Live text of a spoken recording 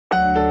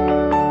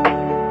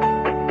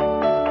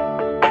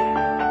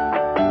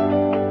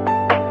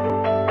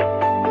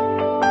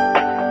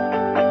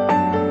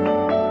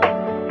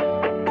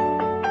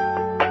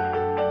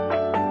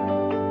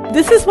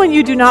This is when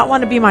you do not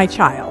want to be my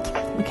child,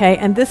 okay?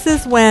 And this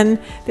is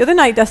when, the other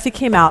night, Dusty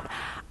came out.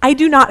 I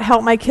do not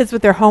help my kids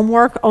with their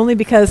homework only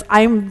because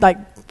I'm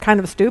like kind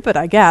of stupid,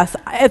 I guess.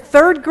 At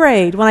third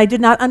grade, when I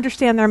did not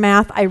understand their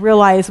math, I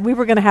realized we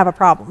were going to have a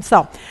problem.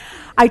 So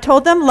I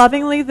told them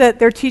lovingly that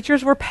their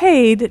teachers were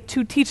paid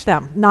to teach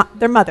them, not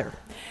their mother.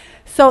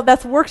 So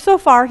that's worked so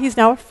far. He's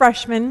now a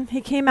freshman. He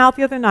came out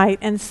the other night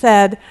and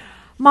said,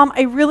 Mom,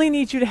 I really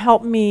need you to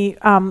help me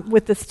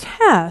with this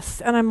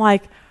test. And I'm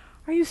like,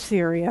 are you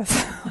serious?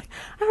 Like,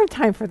 I don't have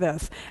time for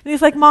this. And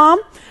he's like, Mom,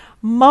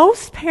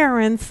 most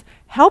parents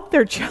help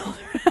their children.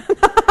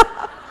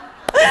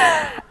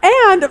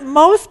 And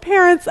most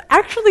parents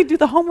actually do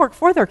the homework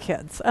for their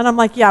kids. And I'm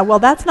like, yeah, well,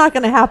 that's not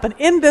going to happen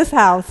in this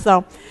house.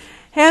 So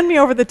hand me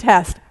over the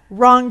test.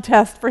 Wrong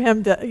test for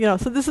him to,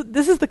 so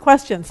this is the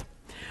questions.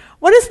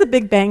 What is the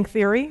Big Bang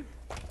Theory?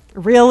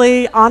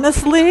 Really?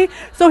 Honestly?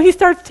 So he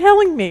starts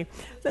telling me.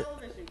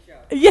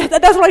 Yeah,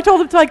 that's what I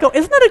told him. So I go,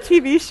 isn't that a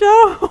TV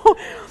show?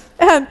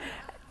 And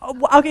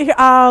okay,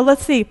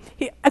 let's see.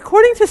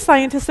 According to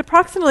scientists,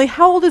 approximately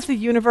how old is the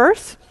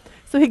universe?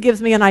 So he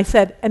gives me, and I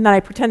said, and then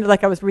I pretended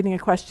like I was reading a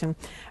question.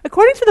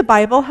 According to the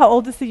Bible, how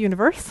old is the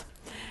universe?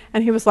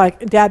 And he was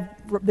like, Dad,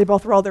 they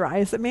both rolled their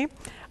eyes at me.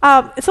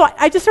 So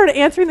I just started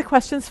answering the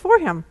questions for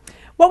him.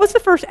 What was the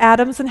first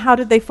atoms and how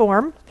did they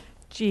form?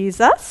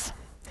 Jesus.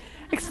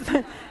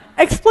 Explain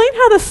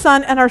how the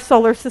sun and our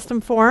solar system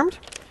formed.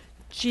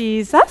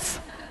 Jesus.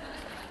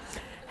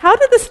 How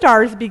did the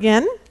stars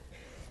begin?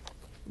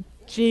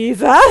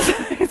 Jesus.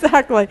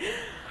 Exactly.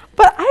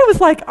 But I was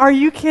like, are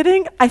you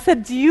kidding? I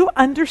said, do you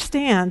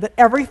understand that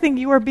everything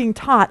you are being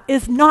taught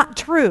is not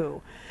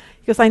true?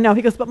 He goes, I know.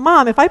 He goes, but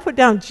Mom, if I put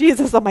down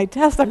Jesus on my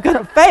test, I'm going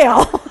to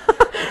fail.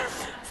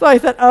 So I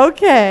said,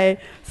 okay.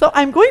 So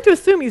I'm going to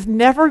assume he's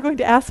never going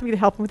to ask me to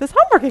help him with his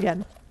homework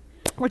again,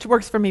 which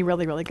works for me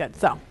really, really good.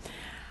 So,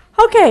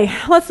 okay,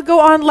 let's go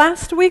on.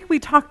 Last week we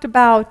talked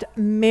about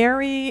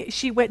Mary.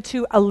 She went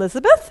to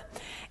Elizabeth.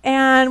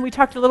 And we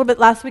talked a little bit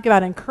last week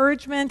about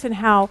encouragement and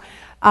how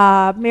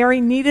Mary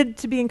needed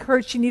to be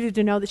encouraged. She needed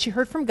to know that she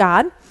heard from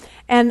God.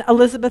 And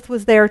Elizabeth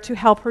was there to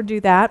help her do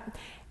that.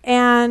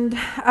 And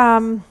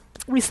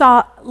we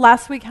saw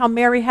last week how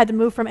Mary had to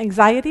move from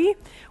anxiety,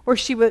 where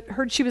she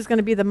heard she was going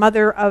to be the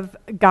mother of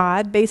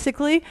God,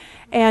 basically.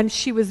 And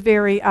she was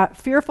very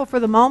fearful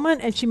for the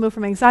moment. And she moved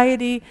from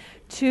anxiety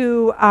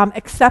to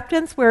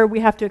acceptance, where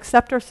we have to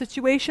accept our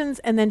situations,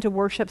 and then to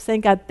worship,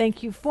 saying, God,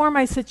 thank you for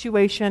my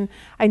situation.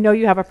 I know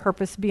you have a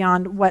purpose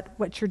beyond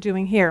what you're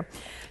doing here.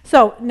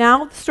 So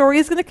now the story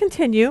is going to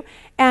continue,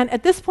 and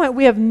at this point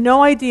we have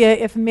no idea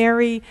if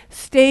Mary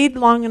stayed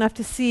long enough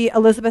to see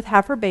Elizabeth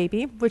have her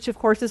baby, which of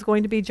course is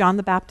going to be John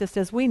the Baptist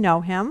as we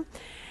know him.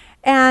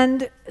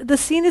 And the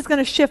scene is going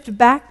to shift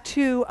back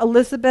to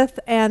Elizabeth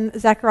and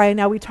Zachariah.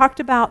 Now we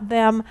talked about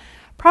them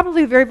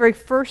probably the very, very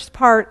first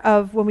part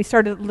of when we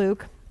started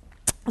Luke.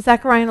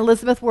 Zachariah and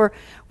Elizabeth were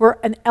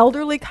an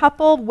elderly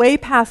couple, way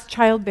past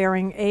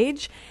childbearing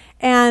age,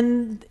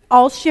 and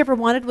all she ever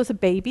wanted was a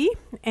baby,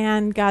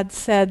 and God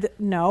said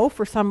no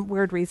for some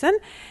weird reason.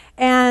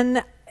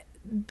 And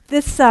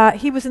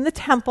he was in the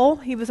temple.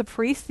 He was a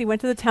priest. He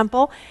went to the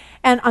temple,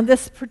 and on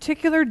this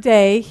particular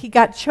day, he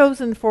got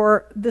chosen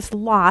for this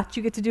lot.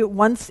 You get to do it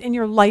once in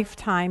your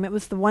lifetime. It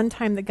was the one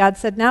time that God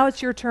said, now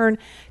it's your turn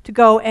to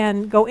go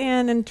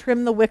in and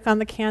trim the wick on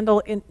the candle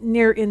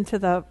into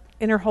the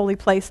inner holy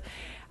place,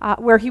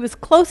 where he was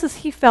closest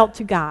he felt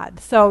to God.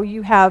 So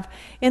you have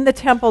in the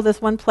temple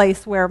this one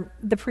place where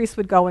the priests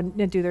would go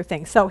and do their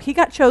thing. So he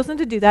got chosen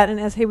to do that, and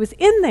as he was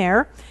in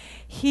there,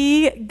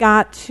 he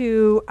got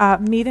to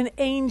meet an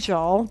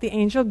angel, the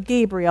Angel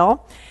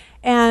Gabriel,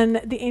 and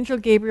the Angel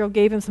Gabriel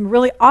gave him some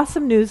really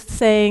awesome news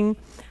saying,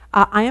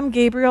 I am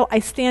Gabriel, I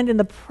stand in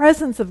the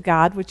presence of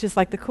God, which is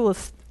like the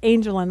coolest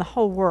angel in the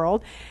whole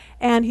world.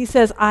 And he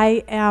says,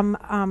 I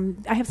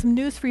have some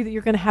news for you that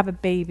you're going to have a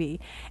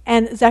baby.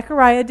 And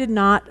Zachariah did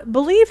not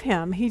believe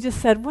him. He just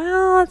said,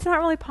 well, it's not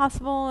really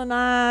possible, and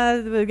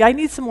I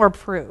need some more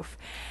proof.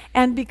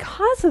 And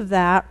because of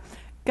that,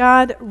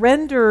 God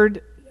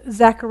rendered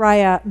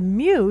Zachariah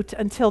mute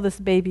until this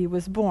baby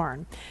was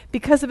born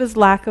because of his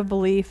lack of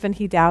belief, and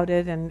he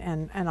doubted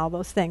and all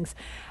those things.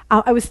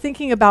 I was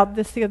thinking about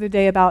this the other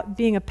day about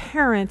being a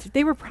parent.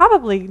 They were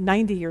probably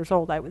 90 years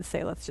old, I would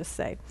say, let's just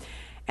say.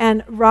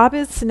 And Rob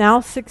is now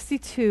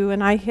 62,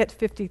 and I hit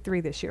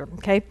 53 this year,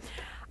 okay?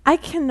 I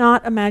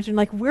cannot imagine,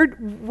 like,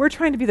 we're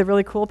trying to be the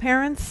really cool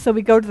parents, so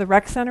we go to the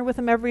rec center with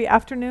them every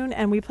afternoon,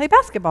 and we play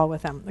basketball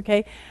with them,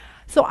 okay?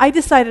 So I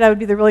decided I would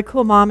be the really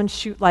cool mom and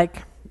shoot,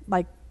 like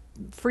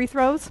free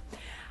throws.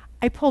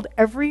 I pulled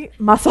every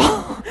muscle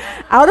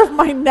out of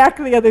my neck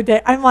the other day.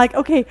 I'm like,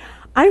 okay,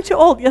 I'm too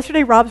old.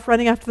 Yesterday, Rob's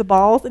running after the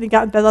balls, and he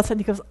got in bed last night,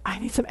 and he goes, I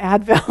need some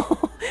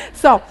Advil.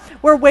 So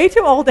we're way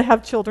too old to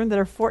have children that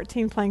are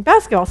 14 playing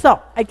basketball.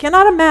 So I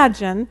cannot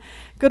imagine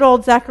good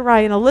old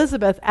Zachariah and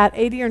Elizabeth at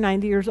 80 or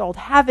 90 years old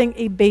having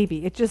a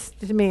baby.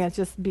 To me, it's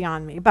just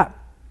beyond me. But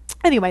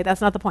Anyway,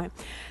 that's not the point.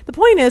 The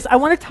point is, I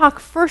want to talk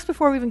first,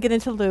 before we even get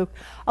into Luke,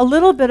 a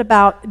little bit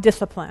about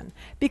discipline,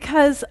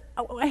 because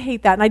I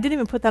hate that, and I didn't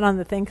even put that on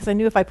the thing, because I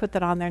knew if I put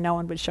that on there, no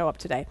one would show up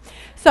today.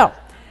 So,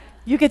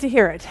 you get to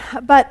hear it.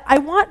 But I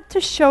want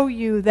to show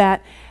you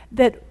that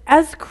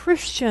as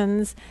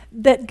Christians,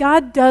 that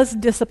God does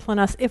discipline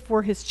us if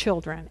we're his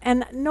children.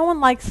 And no one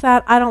likes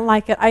that. I don't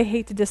like it. I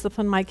hate to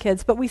discipline my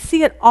kids, but we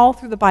see it all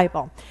through the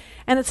Bible.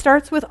 And it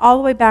starts with all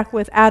the way back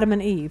with Adam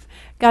and Eve.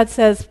 God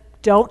says,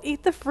 don't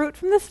eat the fruit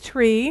from this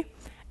tree,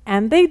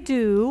 and they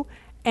do,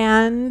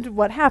 and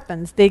what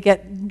happens? They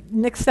get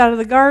nixed out of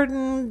the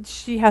garden,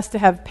 she has to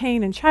have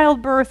pain in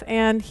childbirth,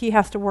 and he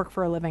has to work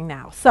for a living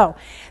now. So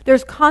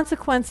there's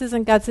consequences,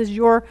 and God says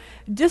your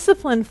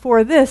discipline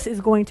for this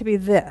is going to be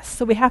this.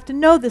 So we have to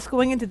know this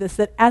going into this,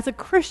 that as a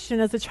Christian,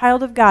 as a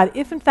child of God,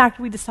 if in fact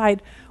we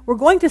decide we're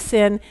going to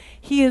sin,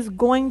 he is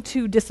going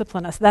to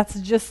discipline us. That's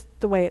just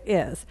the way it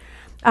is.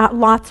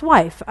 Lot's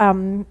wife,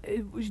 God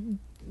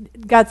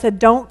said,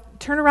 don't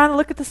turn around and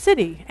look at the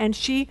city. And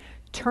she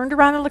turned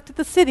around and looked at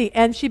the city,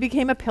 and she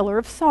became a pillar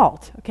of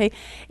salt. Okay,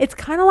 it's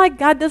kind of like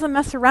God doesn't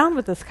mess around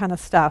with this kind of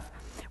stuff.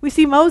 We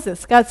see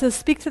Moses. God says,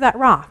 speak to that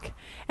rock.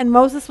 And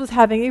Moses was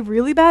having a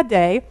really bad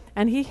day,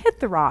 and he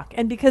hit the rock.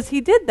 And because he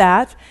did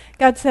that,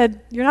 God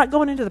said, you're not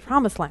going into the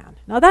promised land.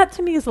 Now that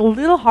to me is a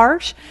little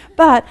harsh,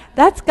 but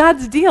that's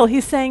God's deal.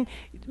 He's saying,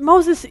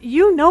 Moses,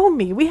 you know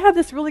me. We have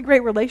this really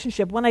great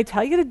relationship. When I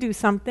tell you to do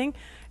something,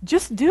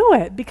 just do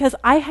it, because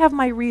I have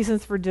my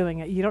reasons for doing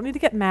it. You don't need to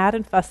get mad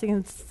and fussy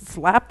and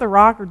slap the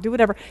rock or do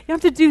whatever. You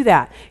don't have to do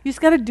that. You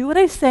just got to do what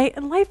I say,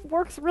 and life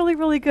works really,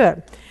 really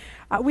good.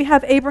 We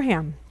have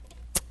Abraham.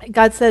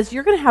 God says,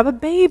 you're going to have a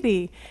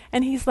baby.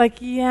 And he's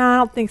like, yeah, I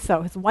don't think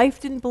so. His wife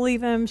didn't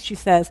believe him. She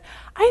says,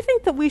 I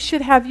think that we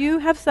should have you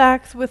have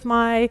sex with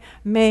my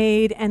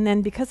maid, and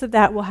then because of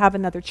that, we'll have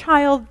another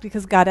child,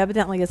 because God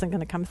evidently isn't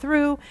going to come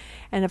through.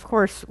 And of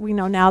course, we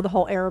know now the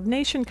whole Arab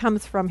nation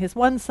comes from his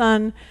one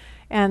son,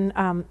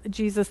 and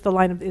Jesus, the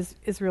line of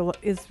Israel,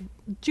 is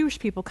Jewish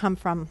people come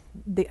from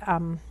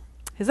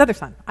his other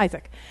son,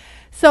 Isaac.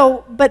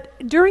 So, but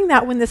during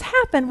that, when this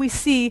happened, we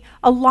see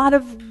a lot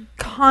of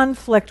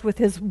conflict with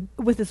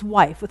his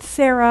wife, with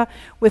Sarah,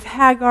 with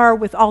Hagar,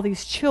 with all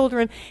these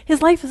children.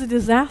 His life is a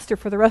disaster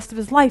for the rest of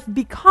his life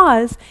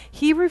because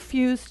he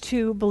refused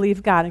to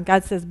believe God. And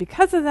God says,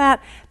 because of that,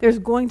 there's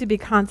going to be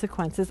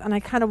consequences. And I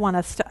kind of want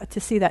us to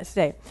see that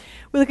today.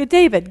 We look at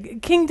David,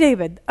 King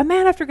David, a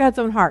man after God's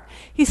own heart.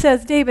 He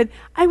says, David,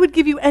 I would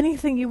give you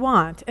anything you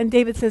want. And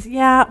David says,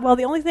 yeah, well,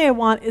 the only thing I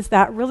want is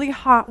that really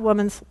hot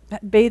woman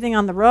bathing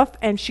on the roof,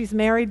 and she's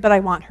married, but I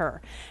want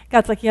her.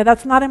 God's like, yeah,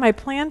 that's not in my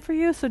plan for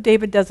you, so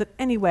David does it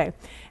anyway.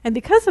 And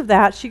because of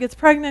that, she gets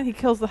pregnant, he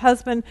kills the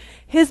husband,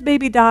 his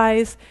baby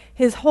dies,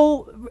 his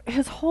whole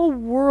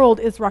world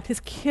is rocked,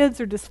 his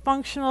kids are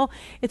dysfunctional,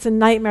 it's a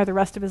nightmare the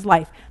rest of his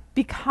life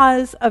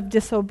because of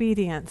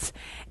disobedience.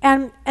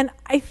 And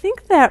I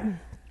think that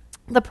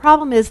the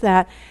problem is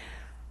that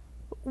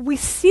we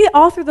see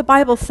all through the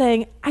Bible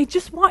saying, I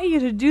just want you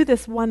to do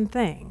this one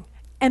thing.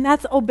 And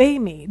that's obey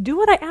me. Do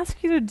what I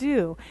ask you to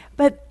do.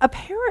 But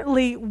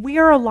apparently, we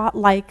are a lot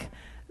like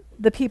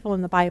the people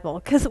in the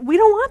Bible because we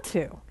don't want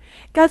to.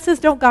 God says,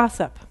 don't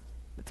gossip.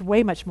 It's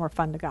way much more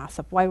fun to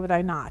gossip. Why would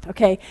I not?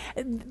 Okay?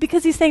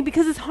 Because he's saying,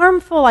 because it's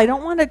harmful. I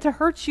don't want it to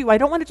hurt you. I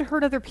don't want it to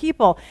hurt other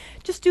people.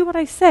 Just do what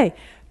I say.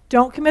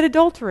 Don't commit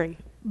adultery.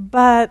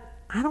 But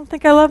I don't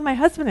think I love my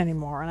husband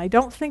anymore, and I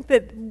don't think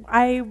that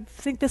I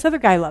think this other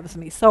guy loves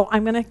me, so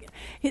I'm going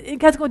to...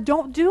 God's going,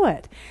 don't do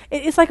it.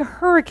 It's like a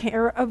hurricane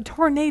or a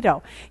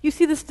tornado. You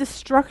see this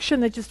destruction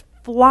that just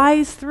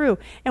flies through,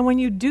 and when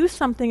you do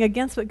something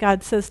against what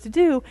God says to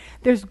do,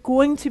 there's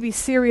going to be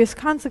serious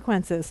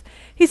consequences.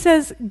 He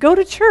says, go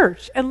to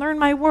church and learn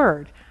my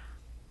word.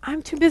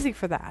 I'm too busy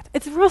for that.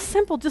 It's real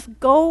simple. Just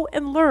go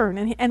and learn.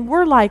 And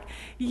we're like,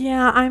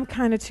 yeah, I'm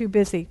kind of too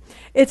busy.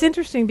 It's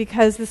interesting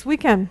because this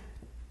weekend...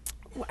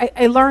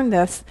 I learned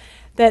this,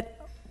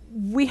 that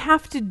we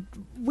have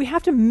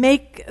to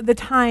make the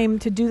time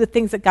to do the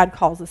things that God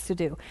calls us to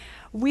do.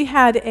 We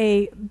had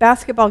a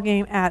basketball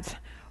game at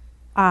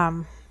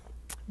 1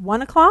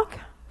 o'clock,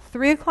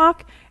 3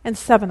 o'clock, and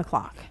 7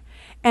 o'clock.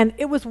 And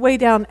it was way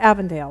down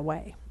Avondale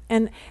way.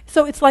 And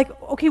so it's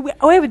like, okay, we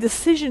have a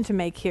decision to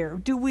make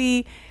here. Do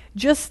we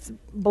just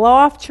blow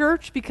off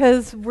church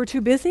because we're too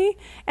busy?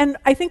 And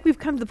I think we've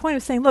come to the point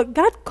of saying, look,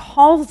 God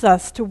calls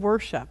us to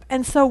worship.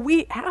 And so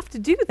we have to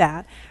do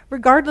that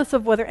regardless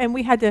of whether, and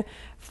we had to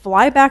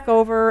fly back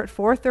over at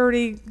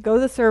 4:30, go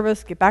to the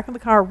service, get back in the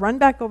car, run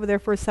back over there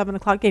for a 7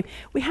 o'clock game.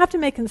 We have to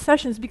make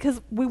concessions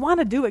because we want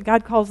to do what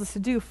God calls us to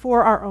do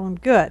for our own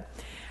good.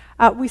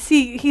 We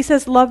see, he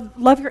says,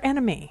 love your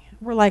enemy.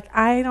 We're like,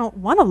 I don't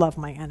want to love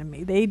my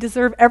enemy. They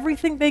deserve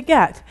everything they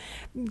get.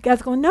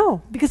 God's going,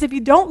 no, because if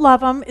you don't love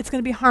them, it's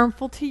going to be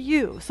harmful to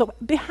you. So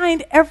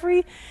behind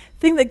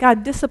everything that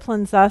God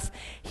disciplines us,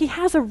 he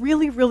has a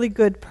really, really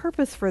good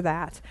purpose for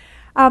that.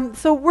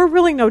 So we're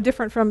really no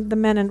different from the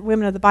men and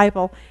women of the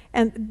Bible.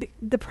 And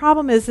the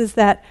problem is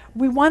that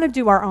we want to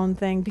do our own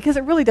thing because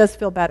it really does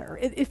feel better.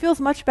 It feels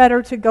much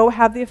better to go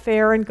have the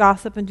affair and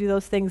gossip and do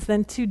those things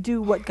than to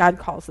do what God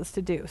calls us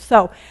to do.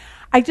 So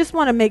I just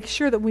want to make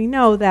sure that we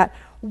know that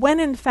when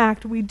in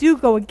fact we do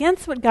go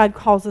against what God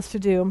calls us to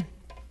do,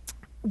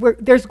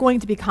 there's going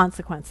to be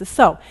consequences.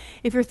 So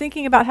if you're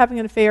thinking about having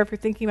an affair, if you're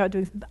thinking about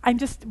doing, I'm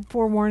just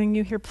forewarning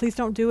you here, please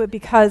don't do it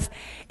because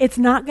it's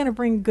not going to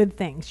bring good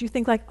things. You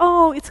think like,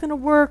 oh, it's going to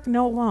work.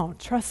 No, it won't.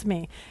 Trust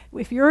me.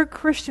 If you're a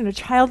Christian, a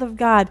child of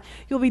God,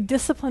 you'll be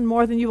disciplined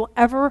more than you will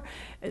ever.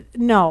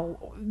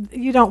 No,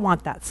 you don't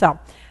want that. So,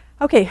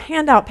 okay,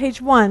 handout,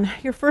 page 1.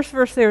 Your first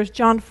verse there is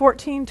John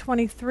 14,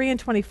 23 and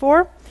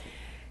 24.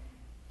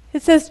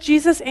 It says,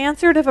 Jesus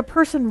answered, if a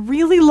person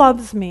really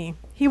loves me,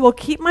 he will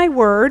keep my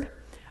word,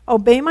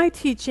 obey my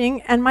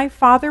teaching, and my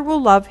Father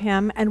will love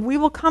him, and we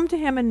will come to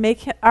him and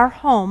make our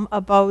home,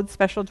 abode,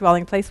 special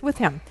dwelling place with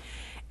him.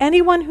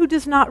 Anyone who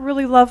does not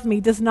really love me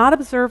does not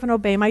observe and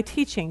obey my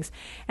teachings,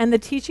 and the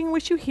teaching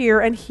which you hear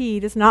and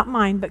heed is not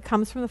mine, but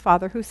comes from the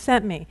Father who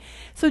sent me.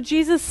 So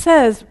Jesus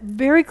says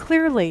very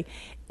clearly,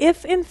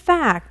 if in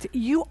fact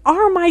you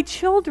are my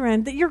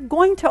children, that you're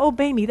going to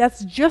obey me.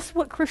 That's just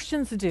what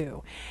Christians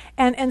do.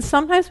 And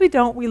sometimes we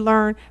don't, we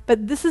learn,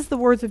 but this is the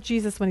words of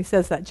Jesus when he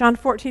says that. John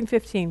 14,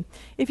 15.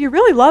 If you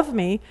really love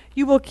me,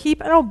 you will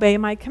keep and obey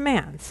my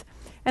commands.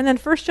 And then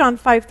 1 John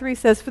 5, 3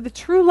 says, for the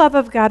true love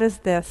of God is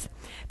this,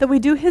 that we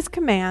do his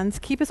commands,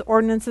 keep his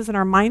ordinances, and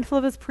are mindful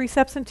of his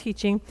precepts and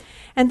teaching.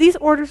 And these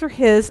orders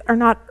are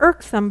not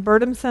irksome,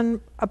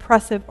 burdensome,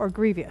 oppressive, or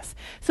grievous.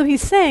 So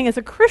he's saying, as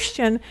a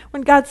Christian,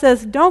 when God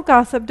says, don't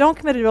gossip, don't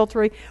commit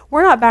adultery,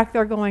 we're not back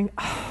there going,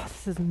 oh,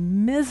 this is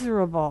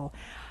miserable.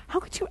 How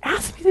could you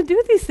ask me to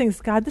do these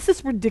things, God? This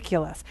is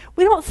ridiculous.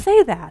 We don't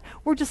say that.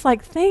 We're just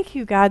like, thank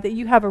you, God, that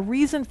you have a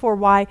reason for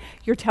why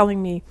you're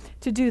telling me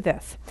to do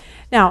this.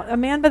 Now, a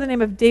man by the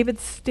name of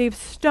Dave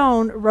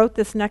Stone wrote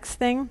this next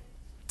thing,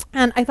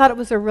 and I thought it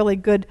was a really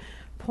good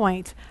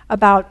point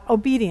about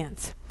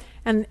obedience.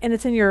 And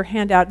it's in your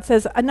handout. It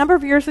says, a number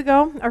of years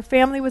ago, our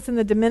family was in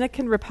the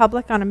Dominican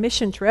Republic on a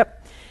mission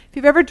trip. If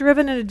you've ever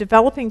driven in a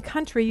developing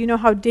country, you know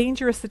how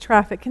dangerous the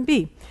traffic can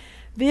be.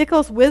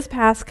 Vehicles whiz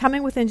past,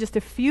 coming within just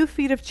a few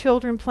feet of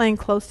children playing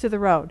close to the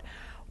road.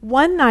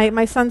 One night,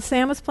 my son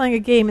Sam was playing a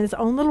game in his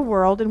own little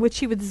world in which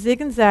he would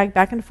zig and zag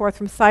back and forth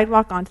from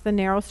sidewalk onto the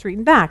narrow street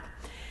and back.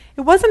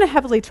 It wasn't a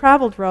heavily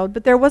traveled road,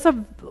 but there was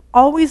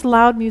always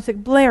loud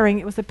music blaring.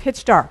 It was a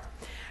pitch dark.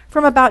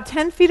 From about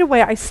 10 feet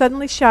away, I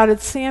suddenly shouted,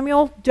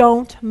 Samuel,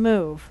 don't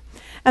move.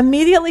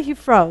 Immediately he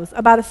froze.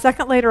 About a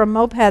second later, a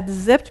moped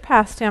zipped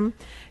past him,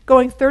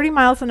 going 30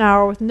 miles an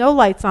hour with no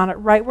lights on it,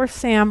 right where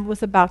Sam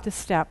was about to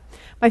step.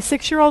 My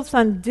 6-year-old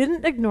son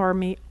didn't ignore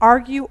me,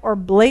 argue, or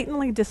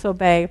blatantly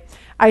disobey.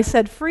 I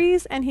said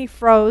freeze, and he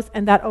froze,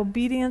 and that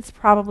obedience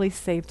probably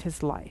saved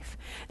his life.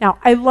 Now,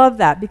 I love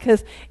that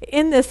because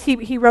in this,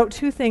 he wrote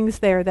two things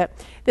there that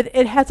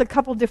it has a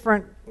couple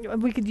different,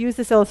 we could use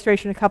this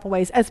illustration a couple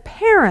ways. As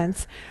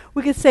parents,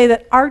 we could say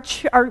that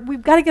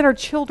we've got to get our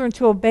children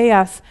to obey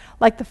us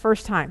like the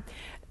first time.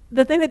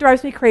 The thing that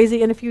drives me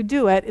crazy, and if you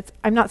do it,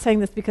 I'm not saying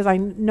this because I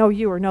know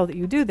you or know that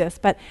you do this,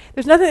 but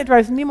there's nothing that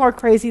drives me more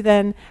crazy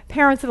than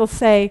parents that'll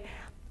say,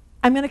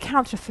 I'm going to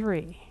count to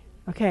 3,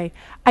 okay?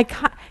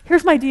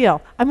 Here's my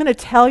deal. I'm going to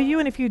tell you,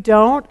 and if you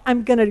don't,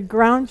 I'm going to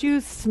ground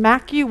you,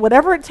 smack you,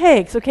 whatever it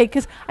takes, okay?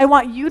 Because I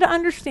want you to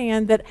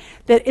understand that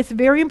it's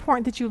very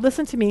important that you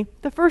listen to me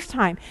the first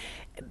time.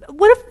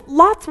 What if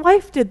Lot's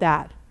wife did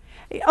that?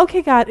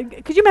 Okay,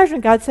 God, could you imagine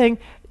God saying,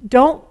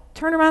 don't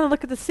turn around and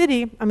look at the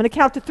city, I'm going to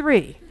count to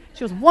 3. She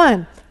goes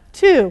 1,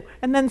 2,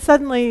 and then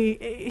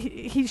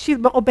suddenly she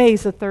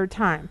obeys the third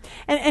time.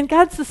 And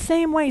God's the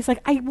same way. He's like,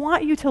 I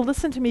want you to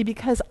listen to me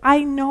because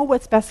I know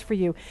what's best for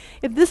you.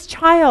 If this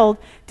child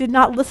did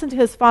not listen to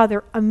his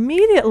father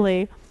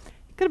immediately,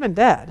 he could have been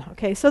dead.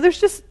 Okay, so there's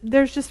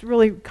just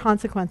really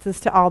consequences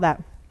to all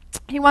that.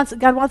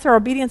 God wants our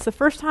obedience the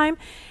first time,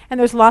 and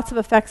there's lots of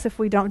effects if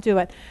we don't do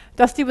it.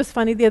 Dusty was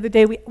funny the other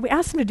day. We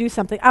asked him to do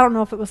something. I don't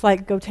know if it was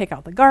like go take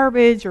out the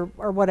garbage or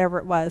whatever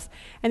it was.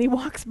 And he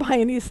walks by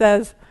and he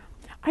says,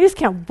 I just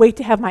can't wait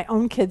to have my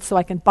own kids so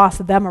I can boss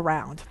them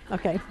around.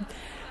 Okay.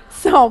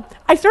 So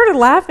I started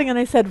laughing and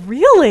I said,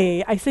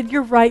 really? I said,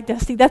 you're right,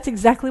 Dusty. That's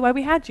exactly why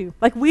we had you.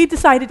 Like we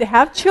decided to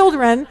have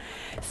children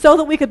so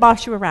that we could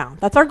boss you around.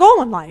 That's our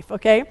goal in life,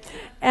 okay?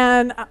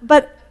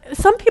 But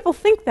some people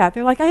think that.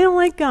 They're like, I don't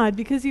like God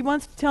because he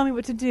wants to tell me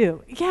what to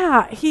do.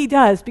 Yeah, he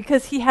does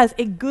because he has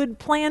a good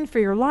plan for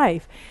your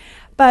life.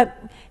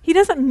 But he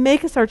doesn't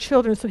make us our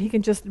children so he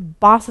can just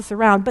boss us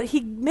around. But he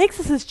makes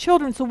us his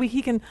children so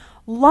he can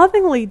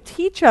lovingly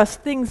teach us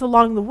things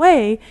along the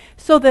way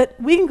so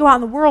that we can go out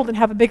in the world and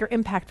have a bigger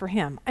impact for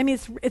him. I mean,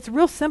 it's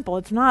real simple.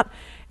 It's not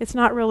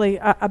really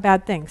a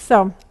bad thing.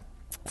 So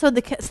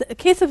the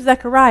case of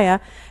Zachariah,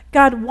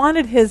 God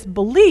wanted his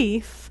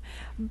belief,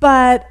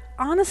 but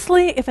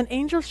honestly, if an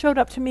angel showed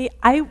up to me,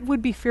 I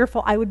would be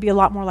fearful. I would be a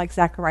lot more like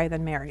Zachariah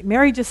than Mary.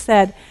 Mary just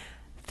said,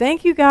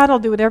 thank you, God, I'll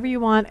do whatever you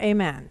want,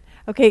 amen.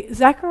 Okay,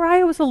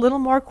 Zachariah was a little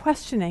more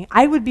questioning.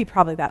 I would be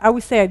probably that. I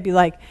always say I'd be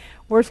like,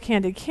 where's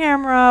Candid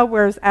Camera?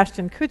 Where's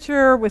Ashton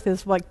Kutcher with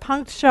his like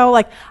punked show?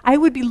 Like, I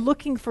would be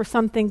looking for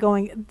something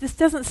going, this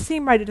doesn't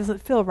seem right, it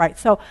doesn't feel right.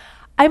 So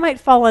I might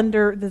fall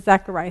under the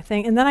Zachariah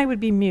thing, and then I would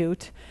be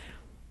mute,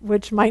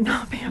 which might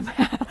not be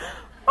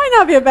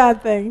a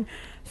bad thing.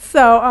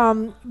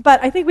 So,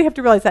 but I think we have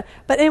to realize that.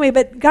 But anyway,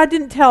 but God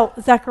didn't tell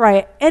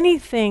Zechariah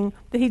anything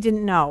that he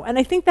didn't know. And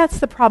I think that's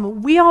the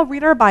problem. We all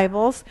read our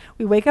Bibles.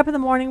 We wake up in the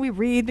morning, we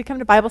read, we come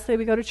to Bible study,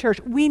 we go to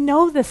church. We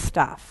know this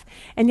stuff,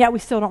 and yet we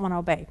still don't want to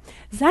obey.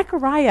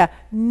 Zechariah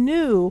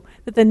knew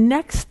that the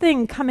next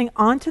thing coming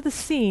onto the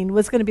scene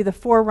was going to be the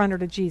forerunner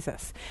to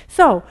Jesus.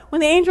 So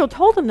when the angel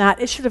told him that,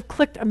 it should have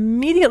clicked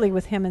immediately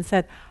with him and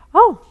said,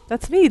 oh,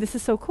 that's me. This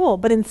is so cool.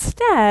 But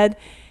instead,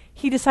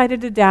 he decided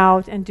to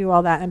doubt and do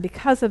all that, and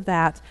because of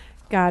that,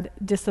 God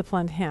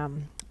disciplined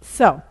him.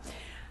 So,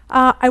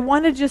 I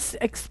want to just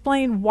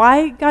explain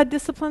why God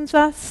disciplines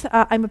us.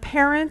 I'm a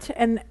parent,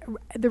 and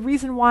the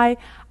reason why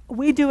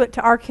we do it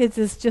to our kids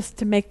is just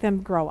to make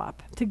them grow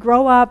up,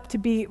 to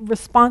be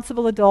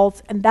responsible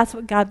adults, and that's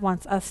what God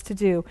wants us to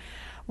do.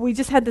 We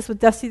just had this with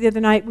Dusty the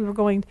other night.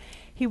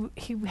 He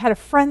had a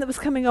friend that was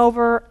coming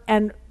over,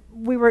 and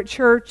we were at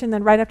church, and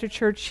then right after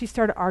church, she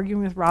started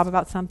arguing with Rob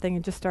about something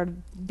and just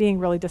started being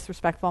really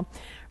disrespectful.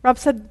 Rob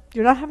said,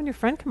 "You're not having your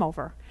friend come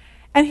over."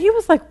 And he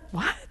was like,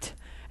 "What?"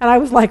 And I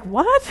was like,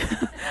 "What?"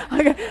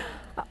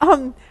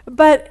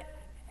 But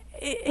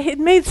it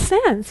made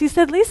sense. He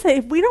said, "Lisa,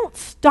 if we don't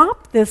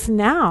stop this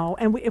now,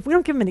 and if we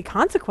don't give him any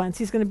consequence,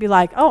 he's going to be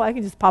like, oh, I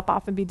can just pop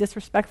off and be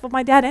disrespectful to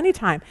my dad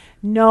anytime."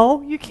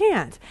 No, you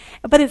can't.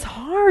 But it's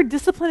hard.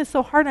 Discipline is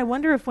so hard. I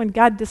wonder if when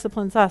God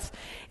disciplines us,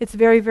 it's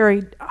very,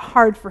 very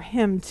hard for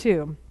him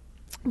too.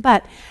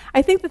 But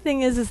I think the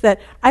thing is that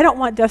I don't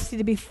want Dusty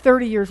to be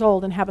 30 years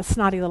old and have a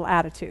snotty little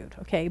attitude,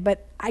 okay?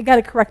 But I got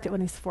to correct it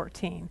when he's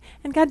 14.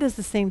 And God does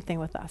the same thing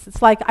with us.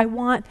 It's like, I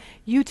want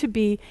you to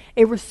be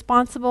a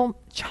responsible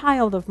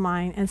child of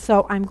mine, and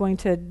so I'm going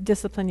to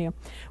discipline you.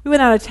 We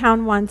went out of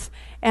town once,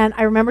 and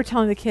I remember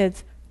telling the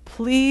kids,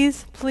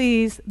 please,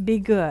 please be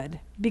good,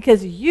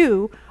 because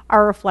you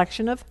are a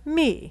reflection of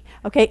me,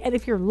 okay? And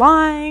if you're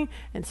lying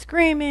and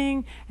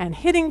screaming and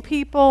hitting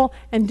people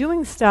and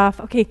doing stuff,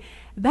 okay,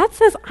 that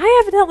says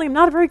I evidently am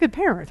not a very good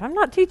parent. I'm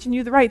not teaching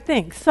you the right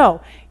thing.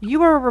 So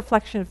you are a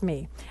reflection of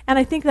me. And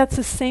I think that's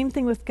the same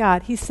thing with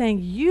God. He's saying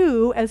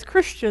you, as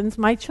Christians,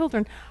 my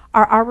children,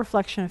 are our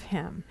reflection of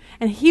him.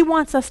 And he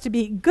wants us to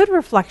be good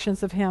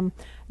reflections of him,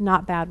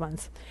 not bad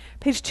ones.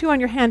 Page 2 on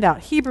your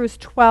handout, Hebrews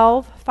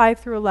 12, 5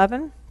 through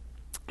 11.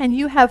 "And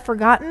you have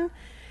forgotten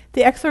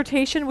the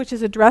exhortation which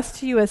is addressed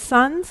to you as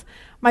sons.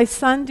 My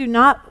son, do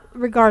not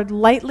regard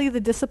lightly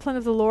the discipline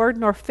of the Lord,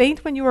 nor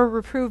faint when you are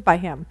reproved by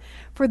him.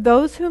 For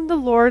those whom the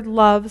Lord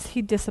loves,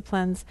 he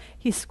disciplines.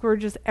 He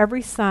scourges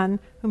every son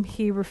whom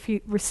he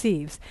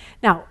receives."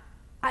 Now,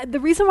 the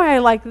reason why I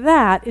like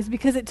that is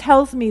because it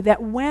tells me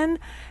that when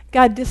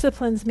God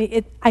disciplines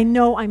me, I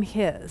know I'm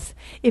his.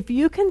 If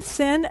you can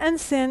sin and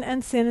sin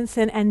and sin and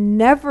sin and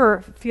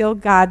never feel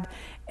God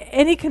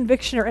any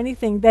conviction or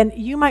anything, then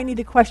you might need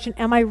to question,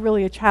 am I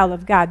really a child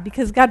of God?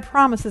 Because God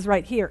promises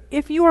right here,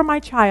 if you are my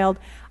child,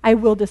 I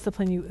will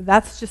discipline you.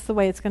 That's just the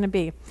way it's going to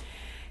be.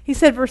 He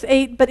said, verse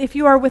 8, "But if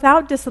you are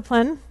without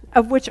discipline,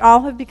 of which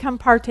all have become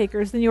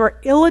partakers, then you are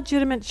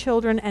illegitimate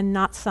children and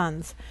not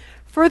sons.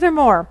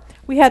 Furthermore,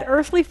 we had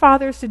earthly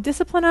fathers to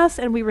discipline us,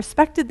 and we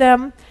respected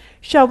them.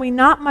 Shall we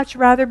not much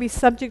rather be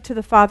subject to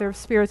the Father of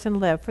spirits and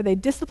live? For they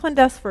disciplined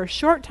us for a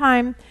short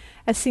time,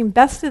 as seemed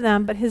best to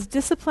them, but he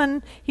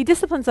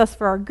disciplines us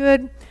for our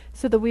good,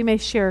 so that we may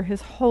share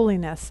his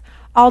holiness.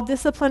 All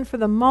discipline for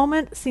the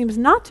moment seems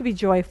not to be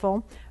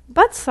joyful,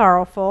 but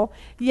sorrowful,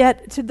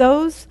 yet to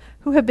those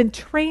who have been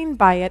trained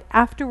by it,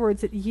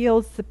 afterwards it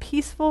yields the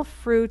peaceful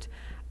fruit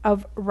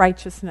of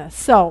righteousness."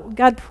 So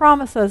God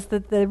promises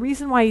that the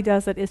reason why he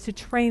does it is to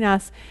train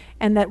us,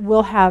 and that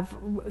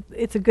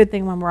it's a good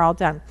thing when we're all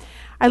done.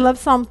 I love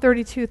Psalm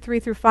 32, 3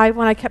 through 5.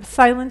 "When I kept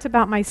silent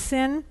about my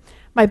sin,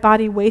 my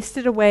body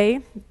wasted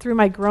away through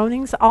my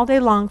groanings all day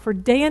long, for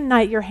day and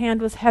night your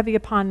hand was heavy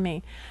upon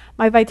me.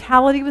 My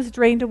vitality was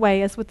drained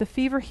away as with the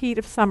fever heat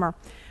of summer.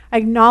 I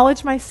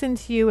acknowledged my sin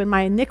to you, and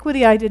my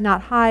iniquity I did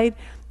not hide,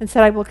 and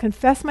said, I will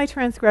confess my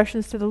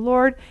transgressions to the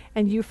Lord,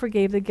 and you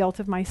forgave the guilt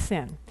of my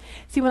sin."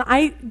 See, when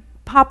I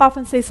pop off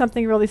and say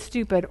something really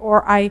stupid,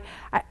 or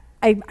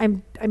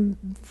I'm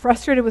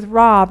frustrated with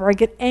Rob, or I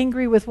get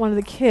angry with one of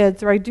the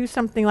kids, or I do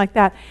something like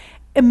that,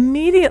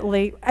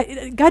 immediately,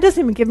 God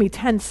doesn't even give me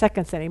 10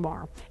 seconds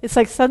anymore. It's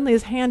like suddenly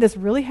his hand is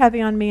really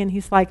heavy on me, and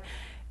he's like,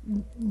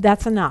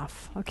 that's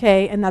enough,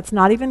 okay? And that's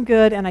not even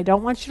good, and I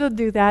don't want you to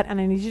do that, and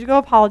I need you to go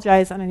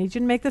apologize, and I need you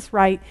to make this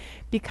right,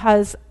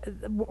 because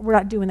we're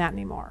not doing that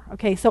anymore,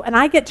 okay? So, and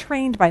I get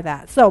trained by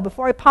that. So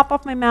before I pop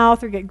off my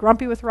mouth or get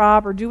grumpy with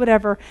Rob or do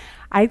whatever,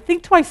 I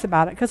think twice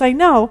about it, because I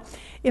know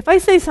if I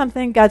say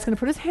something, God's going to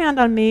put his hand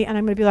on me, and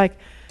I'm going to be like,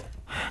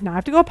 now I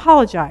have to go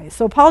apologize.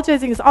 So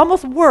apologizing is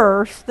almost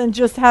worse than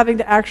just having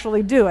to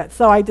actually do it.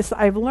 So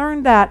I've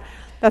learned that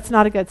That's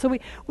not a good. So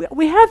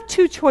we have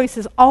two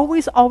choices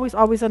always, always,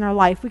 always in our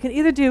life. We can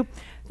either do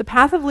the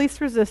path of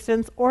least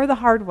resistance or the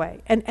hard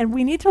way. And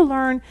we need to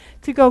learn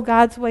to go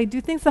God's way, do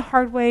things the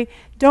hard way.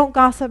 Don't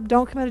gossip,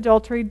 don't commit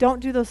adultery, don't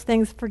do those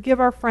things, forgive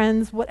our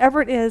friends,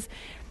 whatever it is,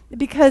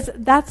 because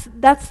that's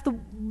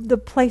the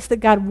place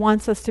that God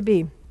wants us to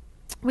be.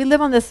 We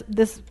live on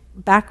this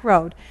back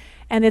road,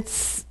 and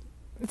it's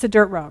a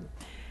dirt road.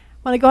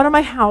 When I go to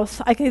my house,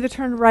 I can either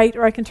turn right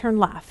or I can turn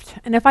left.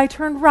 And if I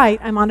turn right,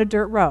 I'm on a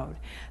dirt road.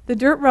 The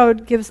dirt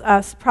road gives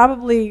us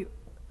probably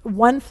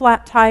one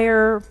flat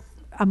tire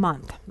a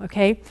month,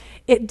 okay?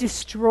 It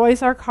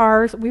destroys our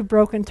cars. We've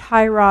broken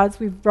tie rods.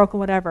 We've broken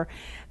whatever.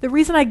 The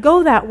reason I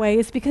go that way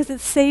is because it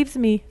saves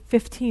me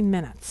 15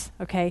 minutes,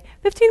 okay?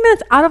 15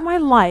 minutes out of my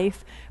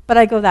life, but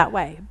I go that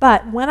way.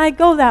 But when I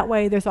go that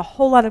way, there's a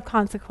whole lot of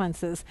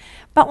consequences.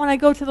 But when I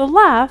go to the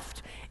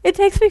left, it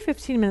takes me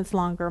 15 minutes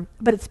longer,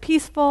 but it's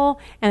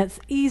peaceful and it's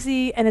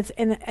easy and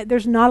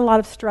there's not a lot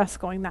of stress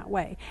going that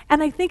way.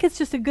 And I think it's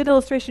just a good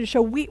illustration to show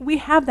we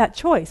have that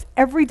choice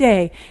every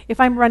day.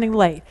 If I'm running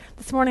late,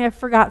 this morning I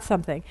forgot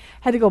something,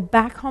 had to go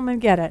back home and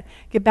get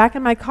back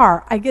in my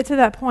car. I get to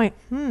that point,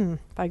 if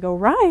I go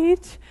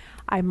right,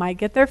 I might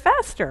get there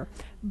faster,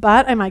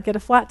 but I might get a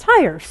flat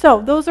tire.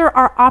 So those are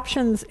our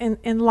options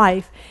in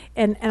life,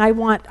 and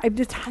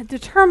I've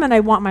determined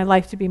I want my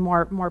life to be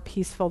more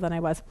peaceful than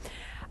I was.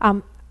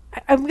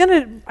 I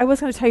was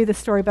going to tell you this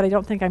story, but I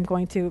don't think I'm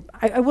going to.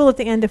 I will at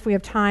the end if we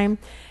have time.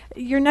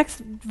 Your next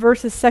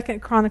verse is 2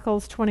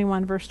 Chronicles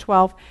 21, verse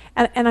 12.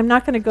 And I'm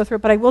not going to go through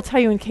it, but I will tell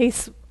you in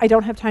case I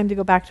don't have time to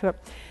go back to it.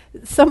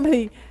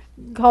 Somebody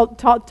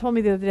told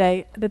me the other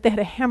day that they had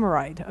a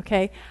hemorrhoid,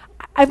 okay?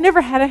 I've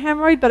never had a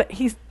hemorrhoid, but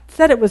he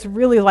said it was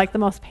really like the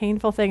most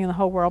painful thing in the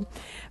whole world.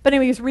 But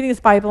anyway, he was reading his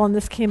Bible, and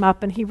this came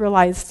up, and he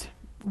realized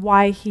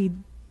why he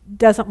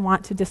doesn't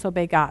want to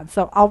disobey God.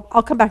 So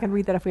I'll come back and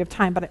read that if we have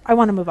time, but I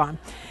want to move on.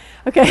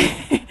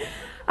 Okay.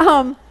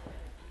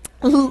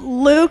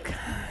 Luke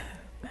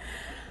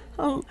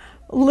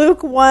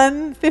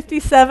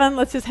 1:57.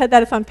 Let's just head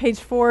that. It's on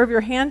page 4 of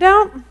your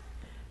handout.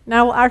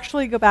 Now we'll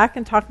actually go back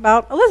and talk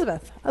about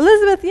Elizabeth.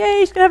 Elizabeth, yay,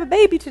 she's going to have a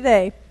baby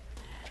today.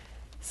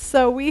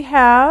 So we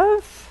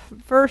have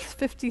verse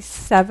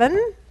 57.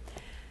 It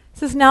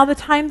says, now the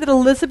time that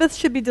Elizabeth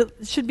should be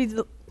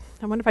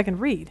I wonder if I can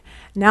read.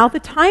 Now the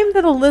time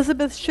that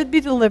Elizabeth should be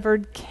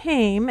delivered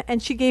came,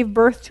 and she gave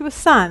birth to a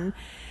son.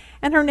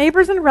 And her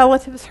neighbors and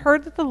relatives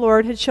heard that the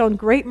Lord had shown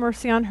great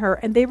mercy on her,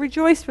 and they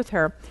rejoiced with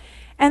her.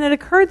 And it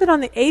occurred that on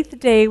the 8th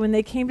day, when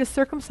they came to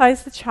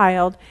circumcise the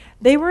child,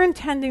 they were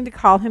intending to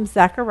call him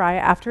Zachariah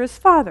after his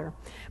father.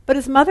 But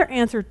his mother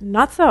answered,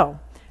 not so,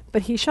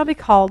 but he shall be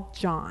called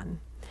John.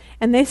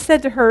 And they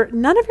said to her,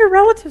 none of your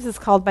relatives is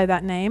called by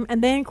that name.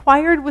 And they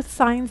inquired with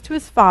signs to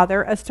his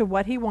father as to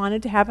what he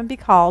wanted to have him be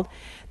called.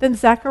 Then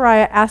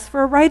Zachariah asked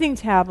for a writing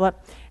tablet,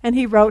 and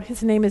he wrote,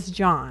 his name is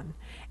John.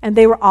 And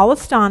they were all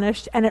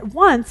astonished, and at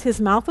once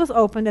his mouth was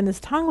opened and his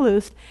tongue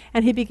loosed,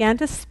 and he began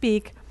to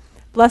speak,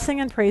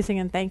 blessing and praising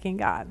and thanking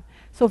God.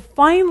 So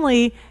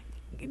finally,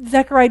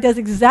 Zechariah does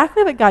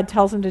exactly what God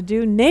tells him to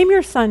do. Name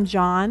your son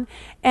John,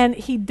 and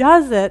he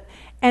does it.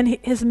 And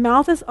his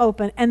mouth is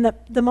open. And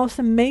the most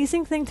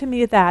amazing thing to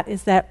me of that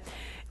is that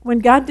when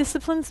God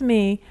disciplines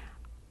me,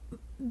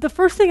 the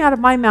first thing out of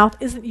my mouth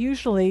isn't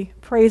usually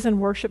praise and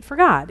worship for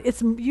God.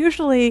 It's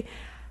usually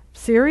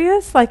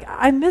serious, like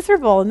I'm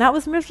miserable, and that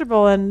was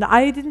miserable, and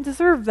I didn't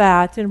deserve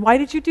that, and why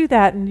did you do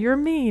that, and you're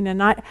mean.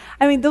 And I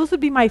mean, those would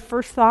be my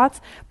first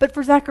thoughts. But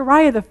for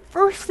Zechariah, the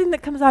first thing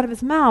that comes out of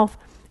his mouth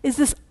is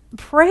this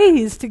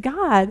praise to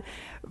God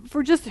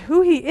for just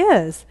who he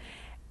is.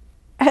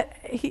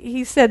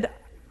 He said,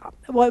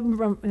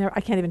 well,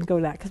 I can't even go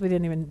to that because we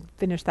didn't even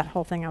finish that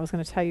whole thing I was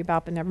going to tell you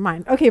about, but never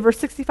mind. Okay, verse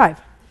 65.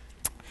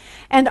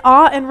 And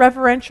awe and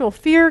reverential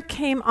fear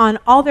came on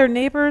all their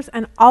neighbors,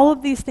 and all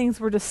of these things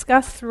were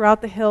discussed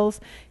throughout the hill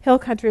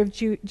country of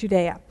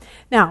Judea.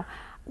 Now,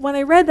 when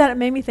I read that, it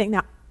made me think,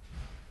 now,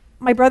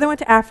 my brother went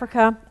to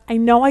Africa. I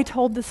know I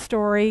told this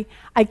story.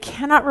 I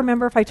cannot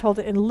remember if I told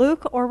it in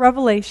Luke or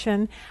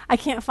Revelation. I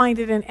can't find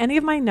it in any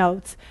of my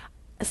notes.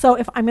 So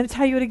if I'm going to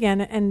tell you it again,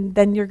 and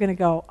then you're going to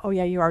go, oh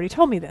yeah, you already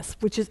told me this,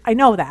 which is, I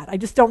know that. I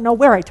just don't know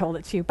where I told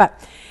it to you. But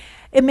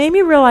it made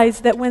me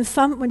realize that when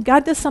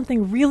God does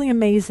something really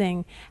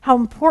amazing, how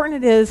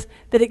important it is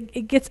that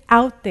it gets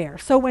out there.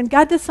 So when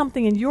God does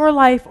something in your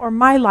life or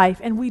my life,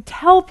 and we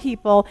tell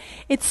people,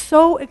 it's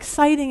so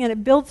exciting, and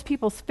it builds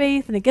people's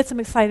faith, and it gets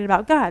them excited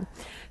about God.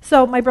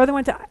 So my brother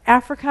went to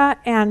Africa,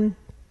 and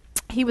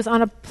he was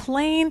on a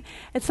plane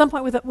at some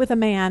point with a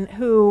man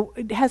who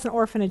has an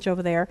orphanage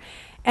over there.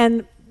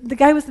 And the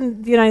guy was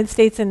in the United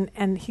States,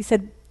 and he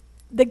said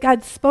that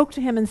God spoke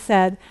to him and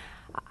said,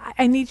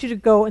 I need you to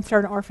go and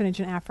start an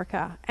orphanage in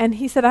Africa. And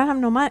he said, I have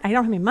no money. I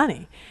don't have any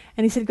money.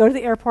 And he said, go to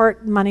the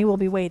airport. Money will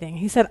be waiting.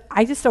 He said,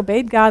 I just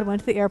obeyed God, went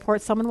to the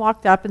airport. Someone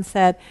walked up and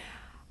said,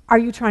 are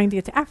you trying to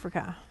get to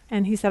Africa?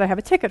 And he said, I have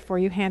a ticket for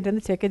you. Hand in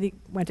the ticket. He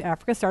went to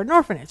Africa, started an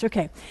orphanage.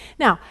 Okay.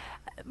 Now,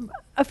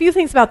 a few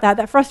things about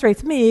that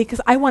frustrates me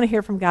because I want to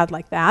hear from God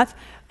like that.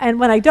 And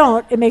when I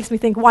don't, it makes me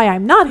think why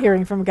I'm not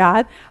hearing from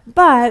God.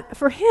 But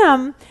for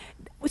him,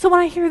 so when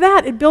I hear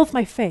that, it builds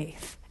my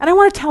faith. And I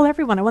want to tell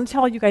everyone, I want to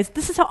tell you guys,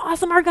 this is how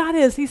awesome our God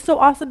is. He's so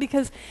awesome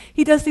because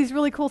he does these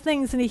really cool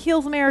things, and he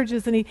heals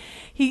marriages, and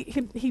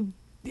he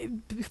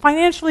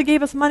financially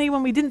gave us money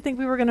when we didn't think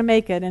we were going to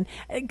make it. And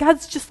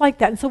God's just like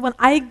that. And so when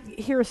I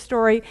hear a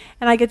story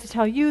and I get to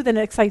tell you, then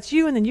it excites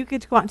you, and then you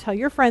get to go out and tell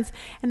your friends.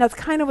 And that's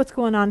kind of what's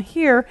going on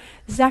here.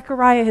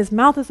 Zachariah, his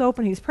mouth is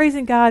open. He's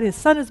praising God. His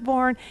son is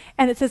born.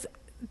 And it says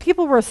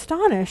people were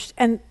astonished,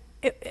 and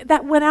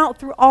that went out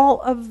through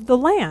all of the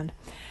land.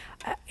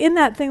 In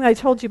that thing that I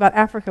told you about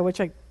Africa,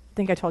 which I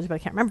think I told you, but I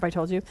can't remember if I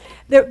told you,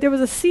 there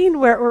was a scene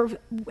where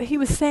he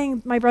was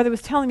saying, my brother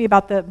was telling me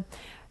about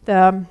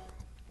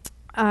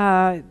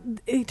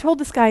he told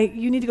this guy,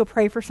 you need to go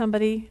pray for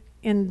somebody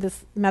in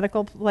this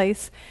medical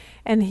place.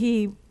 And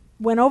he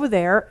went over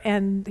there,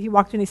 and he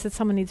walked in, he said,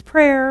 someone needs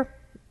prayer.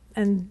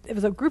 And it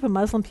was a group of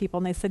Muslim people,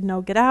 and they said,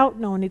 no, get out,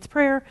 no one needs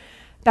prayer.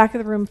 Back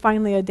of the room,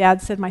 finally a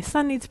dad said, my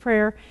son needs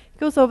prayer. He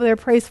goes over there,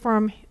 prays for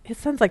him. His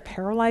son's like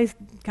paralyzed.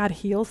 God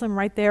heals him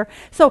right there.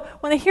 So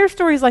when I hear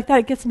stories like that,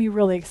 it gets me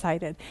really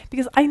excited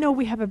because I know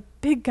we have a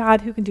big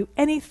God who can do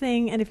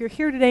anything. And if you're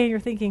here today and you're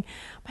thinking,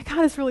 my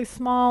God is really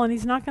small and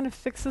he's not going to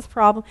fix this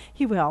problem,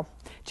 he will.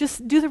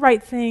 Just do the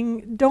right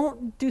thing.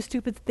 Don't do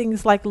stupid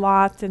things like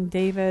Lot and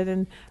David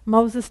and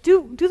Moses.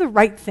 Do the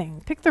right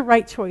thing. Pick the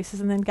right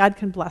choices, and then God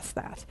can bless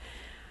that.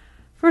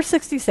 Verse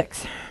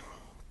 66.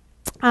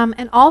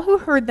 And all who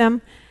heard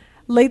them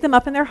laid them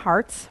up in their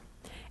hearts,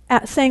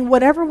 saying,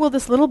 whatever will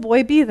this little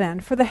boy be then?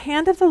 For the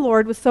hand of the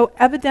Lord was so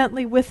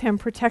evidently with him,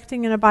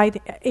 protecting and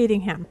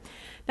aiding him.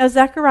 Now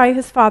Zachariah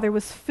his father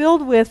was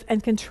filled with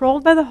and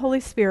controlled by the Holy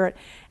Spirit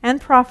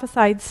and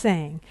prophesied,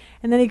 saying,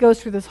 and then he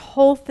goes through this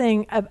whole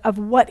thing of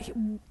what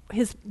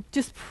his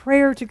just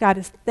prayer to God,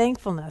 his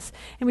thankfulness.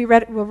 And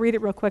we'll read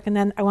it real quick, and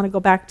then I want to go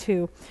back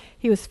to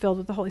he was filled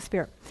with the Holy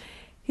Spirit.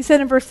 He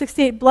said in verse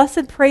 68,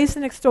 blessed, praised,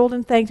 and extolled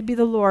and thanked be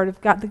the Lord of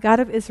God, the God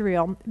of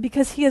Israel,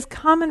 because he has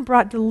come and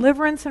brought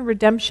deliverance and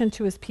redemption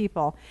to his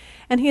people.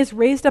 And he has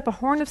raised up a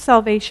horn of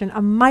salvation,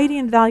 a mighty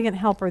and valiant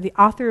helper, the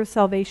author of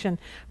salvation,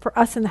 for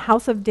us in the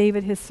house of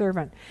David his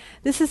servant.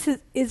 This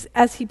is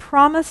as he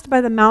promised by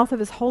the mouth of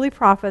his holy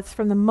prophets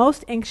from the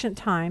most ancient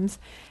times,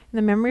 in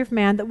the memory of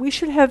man, that we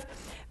should have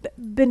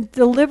been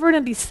delivered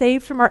and be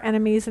saved from our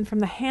enemies and from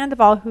the hand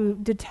of all who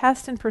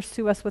detest and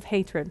pursue us with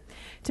hatred,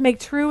 to make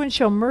true and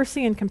show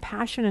mercy and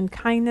compassion and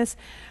kindness,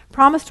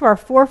 promised to our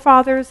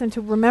forefathers, and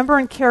to remember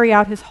and carry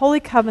out his holy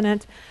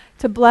covenant,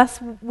 to bless,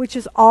 which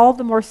is all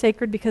the more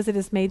sacred because it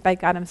is made by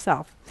God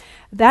himself.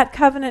 That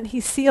covenant he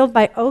sealed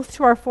by oath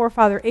to our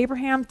forefather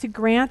Abraham, to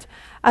grant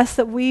us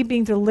that we,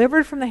 being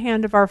delivered from the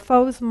hand of our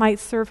foes, might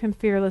serve him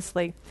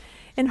fearlessly.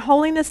 In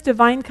holiness,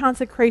 divine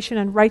consecration,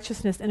 and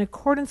righteousness, in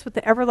accordance with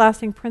the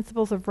everlasting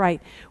principles of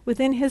right,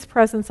 within his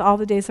presence all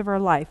the days of our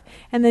life.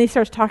 And then he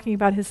starts talking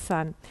about his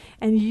son.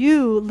 And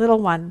you, little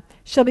one,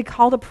 shall be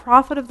called a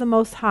prophet of the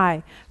Most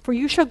High, for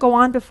you shall go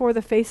on before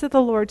the face of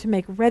the Lord to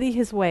make ready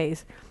his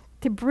ways,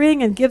 to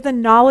bring and give the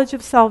knowledge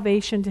of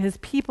salvation to his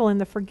people in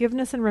the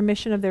forgiveness and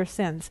remission of their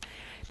sins.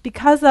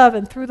 Because of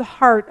and through the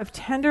heart of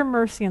tender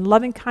mercy and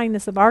loving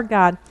kindness of our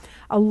God,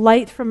 a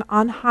light from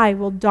on high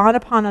will dawn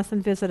upon us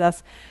and visit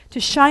us, to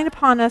shine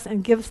upon us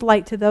and give us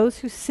light to those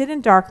who sit in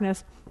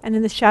darkness and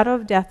in the shadow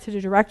of death,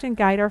 to direct and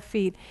guide our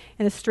feet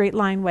in a straight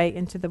line way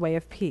into the way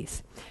of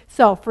peace.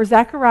 So for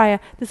Zachariah,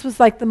 this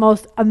was like the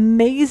most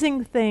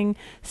amazing thing.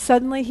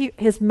 Suddenly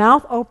his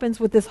mouth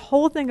opens with this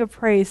whole thing of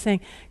praise,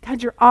 saying,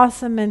 God, you're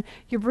awesome, and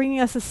you're bringing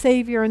us a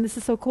Savior, and this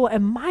is so cool.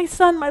 And my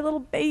son, my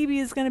little baby,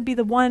 is going to be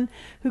the one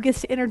who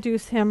gets to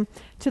introduce him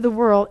to the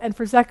world. And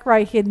for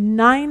Zachariah, he had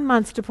 9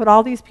 months to put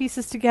all these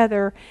pieces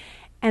together,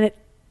 and it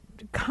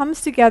comes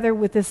together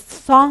with this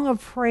song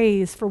of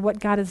praise for what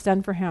God has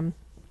done for him.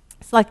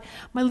 It's like,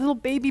 my little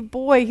baby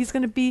boy, he's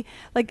going to be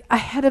like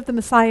ahead of the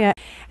Messiah.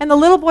 And the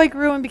little boy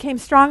grew and became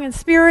strong in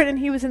spirit, and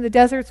he was in the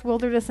desert's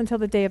wilderness until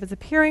the day of his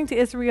appearing to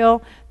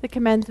Israel, the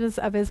commencement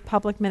of his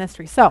public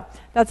ministry. So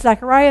that's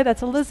Zachariah,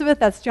 that's Elizabeth,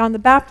 that's John the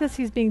Baptist.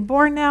 He's being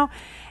born now.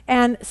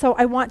 And so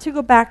I want to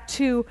go back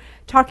to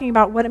talking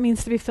about what it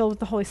means to be filled with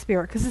the Holy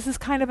Spirit, because this is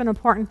kind of an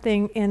important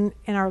thing in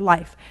our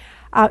life.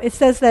 It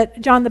says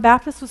that John the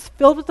Baptist was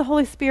filled with the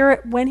Holy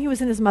Spirit when he was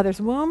in his mother's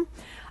womb.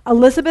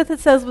 Elizabeth,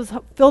 it says, was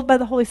filled by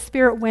the Holy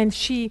Spirit when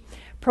she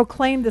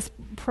proclaimed this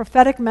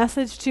prophetic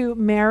message to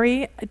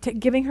Mary,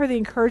 giving her the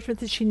encouragement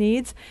that she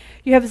needs.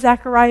 You have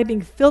Zachariah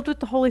being filled with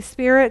the Holy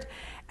Spirit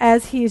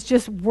as he is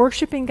just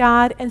worshiping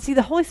God. And see,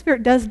 the Holy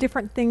Spirit does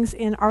different things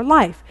in our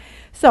life.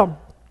 So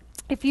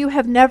if you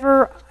have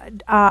never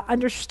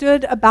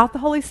understood about the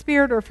Holy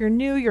Spirit, or if you're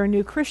a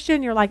new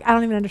Christian, you're like, I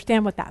don't even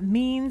understand what that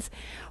means.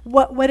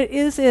 What it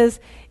is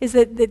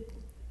that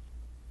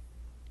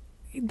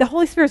the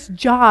Holy Spirit's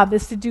job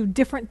is to do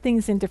different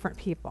things in different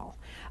people.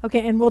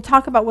 Okay, and we'll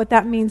talk about what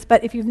that means,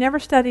 but if you've never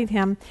studied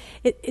him,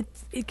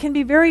 it can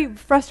be very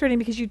frustrating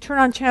because you turn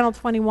on channel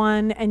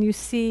 21 and you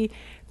see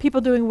people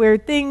doing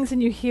weird things,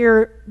 and you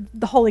hear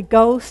the Holy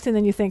Ghost, and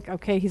then you think,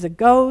 okay, he's a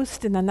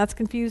ghost, and then that's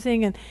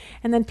confusing, and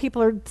then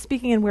people are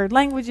speaking in weird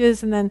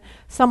languages, and then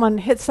someone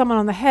hits someone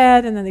on the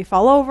head, and then they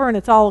fall over, and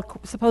it's all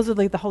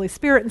supposedly the Holy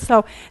Spirit, and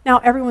so now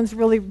everyone's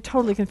really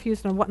totally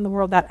confused on what in the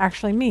world that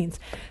actually means.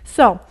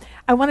 So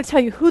I want to tell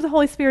you who the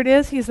Holy Spirit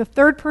is. He's the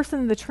third person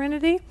in the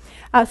Trinity.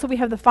 So we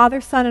have the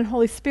Father, Son, and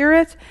Holy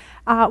Spirit.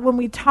 When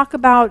we talk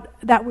about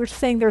that, we're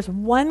saying there's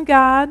one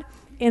God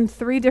in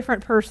three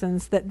different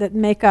persons that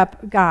make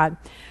up God.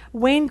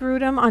 Wayne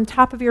Grudem, on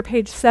top of your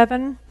page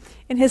 7,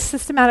 in his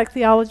systematic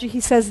theology, he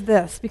says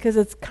this, because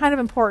it's kind of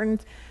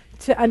important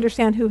to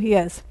understand who he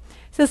is.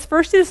 He says,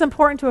 first, it is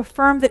important to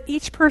affirm that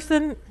each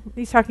person,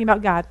 he's talking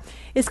about God,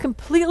 is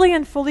completely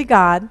and fully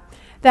God.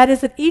 That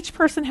is, that each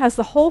person has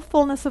the whole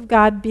fullness of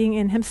God being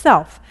in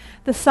himself.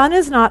 The Son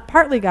is not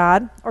partly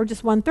God, or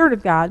just 1/3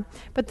 of God,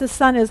 but the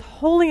Son is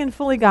wholly and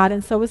fully God,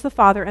 and so is the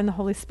Father and the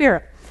Holy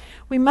Spirit.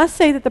 We must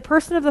say that the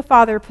person of the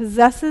Father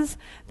possesses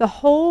the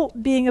whole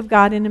being of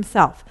God in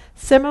himself.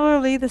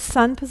 Similarly, the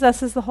Son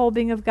possesses the whole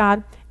being of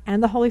God,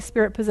 and the Holy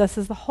Spirit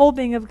possesses the whole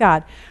being of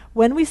God.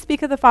 When we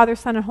speak of the Father,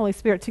 Son, and Holy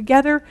Spirit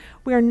together,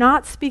 we are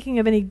not speaking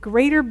of any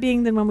greater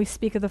being than when we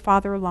speak of the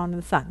Father alone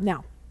and the Son.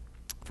 Now,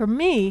 for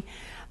me,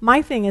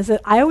 my thing is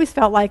that I always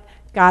felt like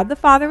God the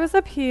Father was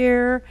up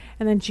here,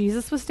 and then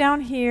Jesus was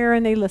down here,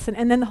 and they listened.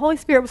 And then the Holy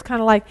Spirit was kind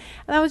of like,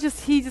 and that was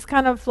just, he just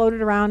kind of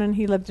floated around, and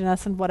he lived in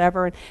us and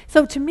whatever. And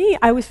so to me,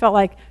 I always felt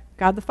like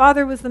God the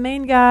Father was the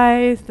main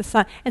guy, the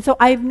Son. And so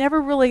I've never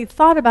really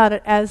thought about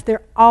it as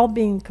they're all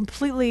being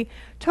completely,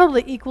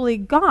 totally, equally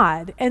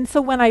God. And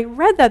so when I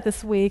read that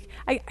this week,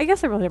 I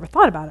guess I really never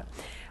thought about it.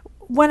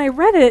 When I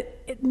read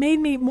it, it made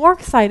me more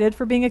excited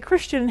for being a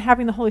Christian and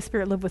having the Holy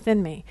Spirit live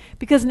within me.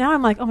 Because now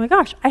I'm like, oh my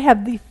gosh, I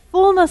have the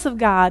fullness of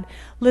God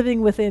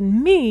living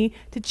within me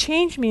to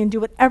change me and do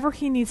whatever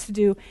he needs to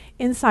do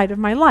inside of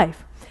my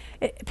life.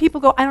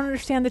 People go, I don't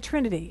understand the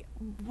Trinity.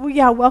 Well,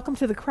 yeah, welcome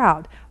to the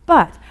crowd.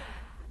 But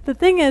the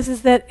thing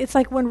is that it's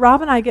like when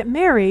Rob and I get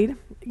married,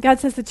 God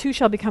says the two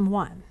shall become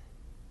one.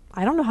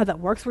 I don't know how that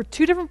works. We're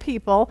two different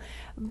people,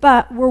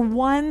 but we're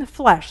one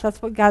flesh. That's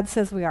what God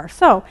says we are.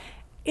 So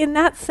in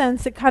that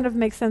sense, it kind of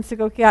makes sense to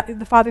go, yeah,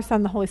 the Father, Son,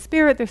 and the Holy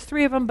Spirit, there's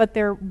three of them, but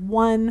they're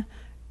one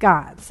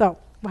God. So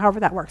however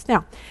that works.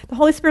 Now, the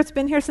Holy Spirit's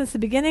been here since the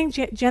beginning.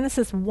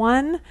 Genesis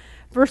 1,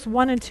 verse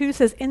 1 and 2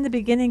 says, in the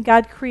beginning,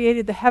 God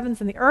created the heavens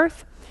and the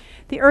earth.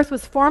 The earth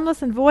was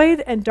formless and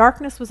void, and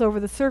darkness was over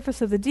the surface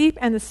of the deep,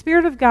 and the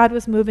Spirit of God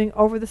was moving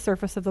over the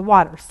surface of the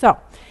water. So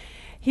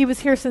he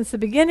was here since the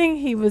beginning.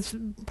 He was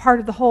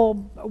part of the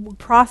whole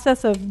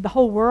process of the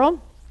whole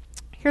world.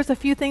 Here's a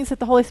few things that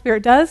the Holy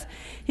Spirit does.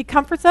 He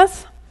comforts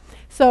us.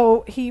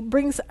 So he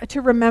brings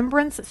to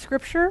remembrance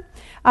Scripture.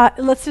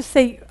 Let's just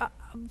say,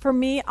 for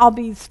me, I'll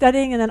be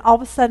studying, and then all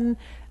of a sudden,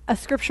 a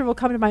Scripture will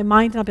come to my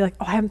mind, and I'll be like,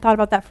 oh, I haven't thought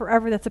about that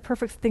forever. That's a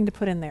perfect thing to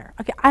put in there.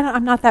 Okay,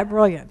 I'm not that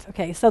brilliant.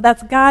 Okay, so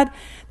that's God,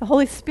 the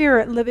Holy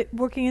Spirit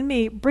working in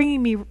me,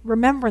 bringing me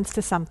remembrance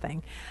to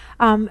something.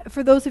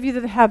 For those of you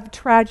that have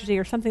tragedy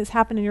or something that's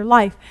happened in your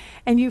life,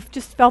 and you've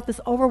just felt this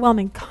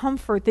overwhelming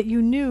comfort that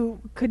you knew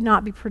could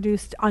not be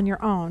produced on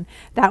your own,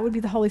 that would be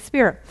the Holy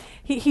Spirit.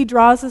 He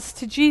draws us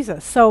to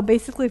Jesus. So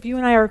basically, if you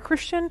and I are a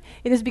Christian,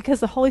 it is because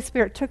the Holy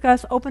Spirit took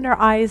us, opened our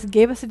eyes,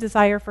 gave us a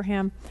desire for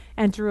him,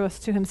 and drew us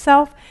to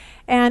himself.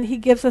 And he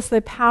gives us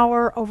the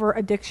power over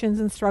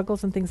addictions and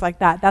struggles and things like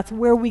that. That's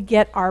where we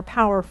get our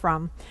power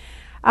from.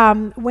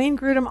 Wayne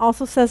Grudem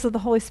also says of the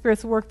Holy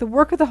Spirit's work, the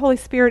work of the Holy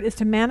Spirit is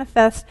to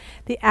manifest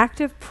the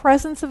active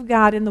presence of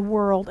God in the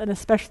world, and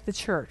especially the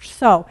church.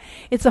 So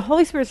it's the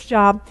Holy Spirit's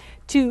job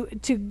to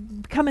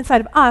come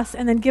inside of us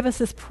and then give us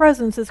this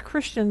presence as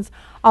Christians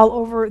all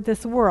over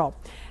this world.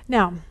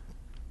 Now,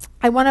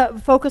 I want to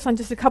focus on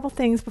just a couple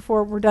things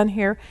before we're done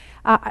here.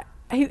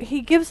 He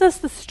gives us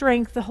the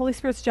strength. The Holy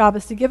Spirit's job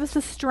is to give us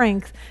the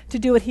strength to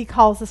do what he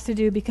calls us to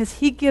do, because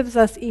he gives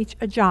us each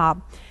a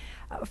job.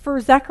 For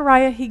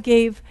Zachariah, he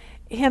gave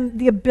him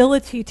the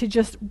ability to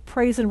just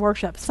praise and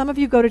worship. Some of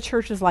you go to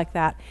churches like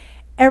that.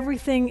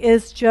 Everything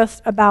is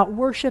just about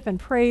worship and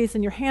praise,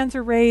 and your hands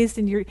are raised,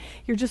 and you're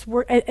just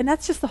and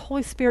that's just the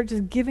Holy Spirit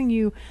just giving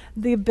you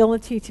the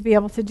ability to be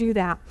able to do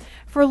that.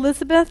 For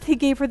Elizabeth, he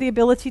gave her the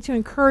ability to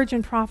encourage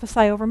and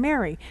prophesy over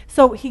Mary.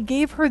 So he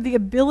gave her the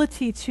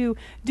ability to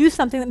do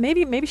something that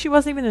maybe she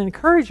wasn't even an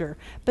encourager,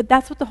 but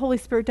that's what the Holy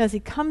Spirit does.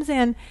 He comes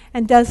in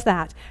and does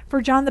that.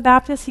 For John the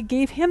Baptist, he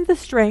gave him the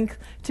strength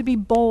to be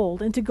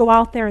bold and to go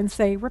out there and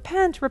say,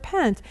 repent,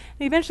 repent. And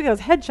he eventually got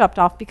his head chopped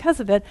off because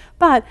of it,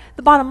 but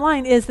the bottom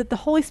line is that the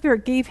Holy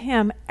Spirit gave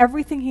him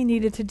everything he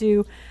needed to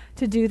do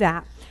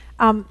that.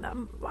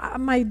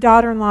 My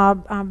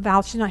daughter-in-law,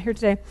 Val, she's not here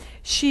today.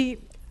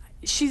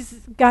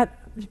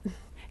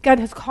 God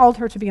has called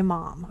her to be a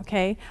mom,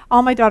 okay?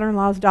 All my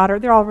daughter-in-law's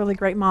they're all really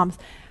great moms.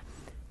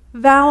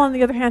 Val, on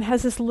the other hand,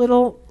 has this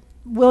little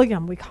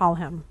William, we call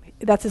him.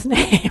 That's his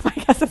name.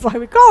 I guess that's why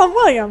we call him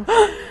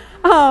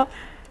William.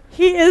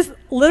 He is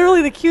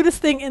literally the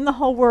cutest thing in the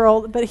whole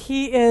world, but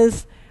he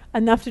is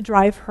enough to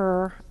drive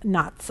her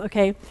nuts,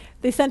 okay?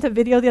 They sent a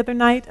video the other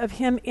night of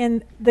him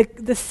in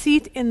the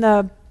seat in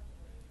the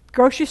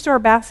grocery store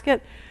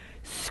basket,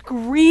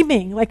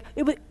 screaming, like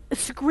it was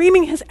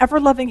screaming his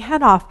ever-loving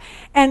head off.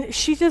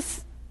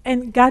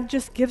 And God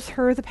just gives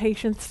her the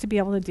patience to be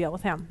able to deal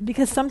with him.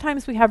 Because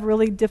sometimes we have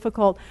really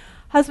difficult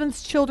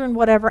husbands, children,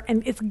 whatever,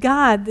 and it's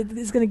God that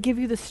is going to give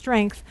you the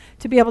strength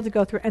to be able to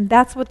go through. And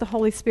that's what the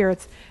Holy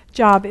Spirit's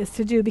job is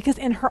to do. Because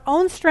in her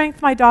own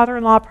strength, my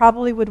daughter-in-law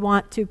probably would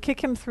want to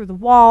kick him through the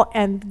wall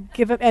and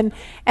give him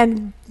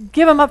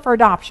up for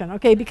adoption,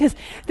 okay? Because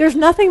there's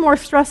nothing more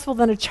stressful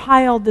than a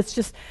child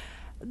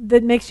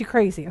that makes you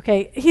crazy,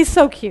 okay? He's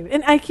so cute.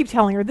 And I keep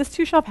telling her, this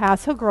too shall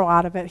pass. He'll grow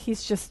out of it.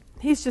 He's just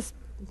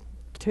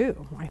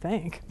 2, I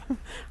think.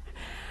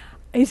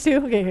 He's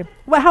 2? Okay.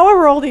 Well,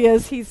 however old he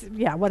is,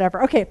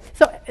 whatever. Okay,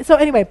 so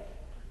anyway,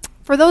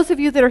 for those of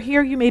you that are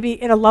here, you may be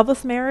in a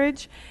loveless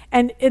marriage,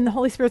 and the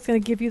Holy Spirit's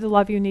going to give you the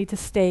love you need to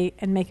stay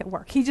and make it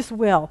work. He just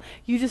will.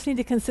 You just need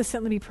to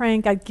consistently be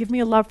praying, God, give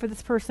me a love for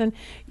this person.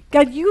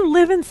 God, you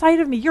live inside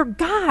of me. You're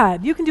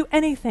God. You can do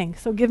anything,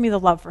 so give me the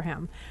love for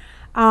him.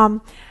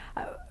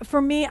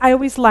 For me, I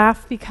always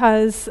laugh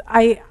because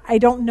I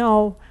don't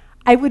know.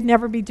 I would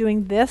never be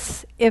doing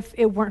this if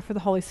it weren't for the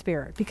Holy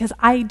Spirit, because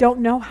I don't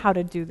know how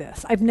to do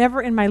this. I've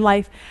never in my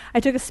life, I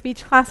took a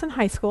speech class in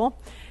high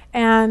school,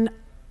 and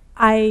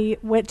I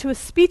went to a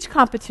speech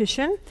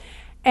competition,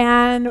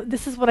 and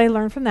this is what I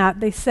learned from that.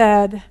 They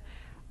said,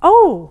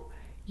 oh,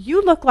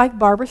 you look like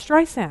Barbra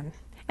Streisand,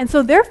 and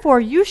so therefore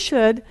you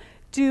should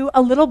do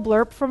a little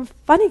blurb from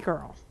Funny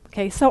Girl.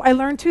 Okay, so I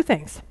learned 2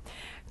 things.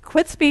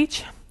 Quit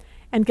speech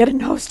and get a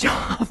nose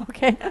job,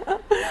 okay?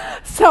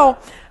 So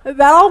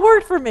that all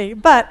worked for me,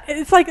 but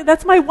it's like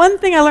that's my one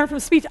thing I learned from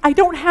speech. I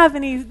don't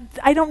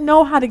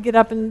know how to get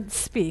up and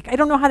speak. I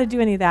don't know how to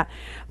do any of that.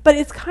 But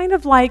it's kind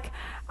of like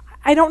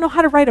I don't know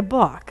how to write a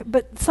book,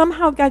 but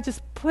somehow God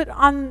just put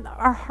on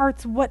our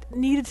hearts what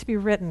needed to be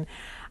written.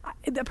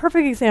 The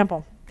perfect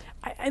example,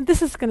 and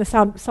this is going to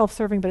sound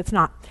self-serving, but it's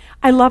not.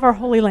 I love our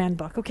Holy Land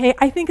book, okay?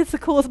 I think it's the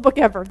coolest book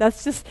ever.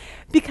 That's just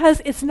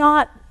because it's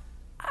not,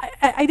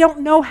 I don't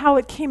know how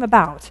it came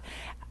about.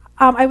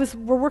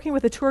 We're working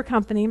with a tour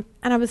company,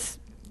 and I was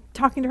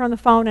talking to her on the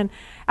phone, and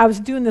I was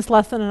doing this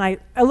lesson, and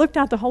I looked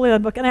at the Holy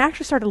Land book, and I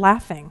actually started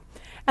laughing.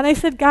 And I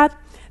said, God,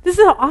 this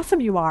is how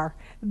awesome you are.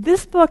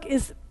 This book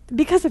is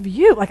because of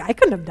you. Like, I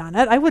couldn't have done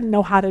it. I wouldn't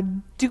know how to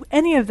do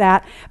any of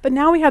that. But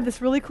now we have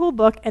this really cool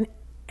book, and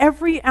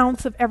every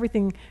ounce of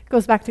everything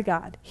goes back to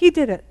God. He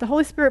did it. The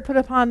Holy Spirit put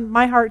upon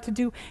my heart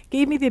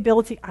gave me the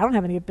ability. I don't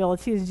have any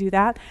ability to do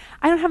that.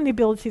 I don't have any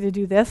ability to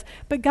do this.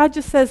 But God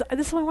just says,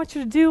 this is what I want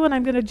you to do, and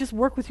I'm going to just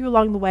work with you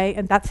along the way,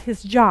 and that's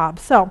his job.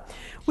 So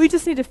we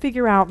just need to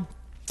figure out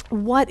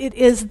what it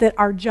is that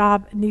our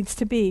job needs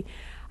to be.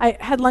 I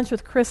had lunch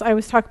with Chris. I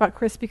always talk about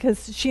Chris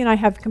because she and I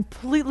have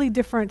completely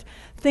different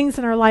things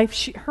in our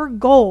life. Her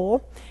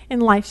goal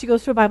in life, she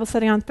goes to a Bible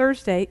study on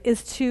Thursday,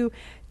 is to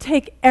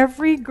take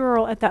every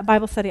girl at that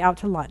Bible study out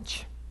to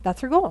lunch.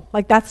 That's her goal.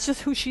 Like, that's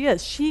just who she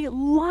is. She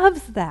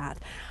loves that.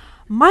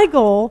 My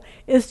goal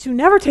is to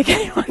never take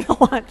anyone to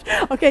lunch,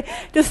 okay?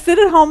 Just sit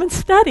at home and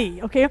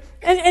study, okay?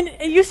 And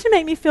it used to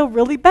make me feel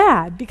really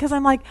bad because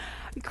I'm like,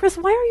 Chris,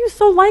 why are you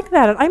so like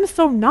that? And I'm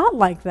so not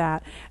like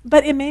that.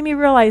 But it made me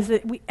realize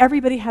that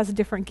everybody has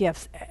different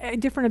gifts,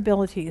 different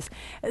abilities.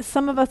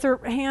 Some of us are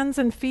hands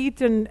and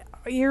feet and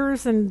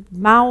ears and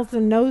mouths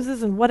and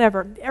noses and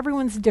whatever.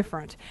 Everyone's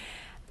different.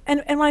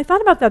 And when I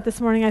thought about that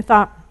this morning, I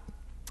thought,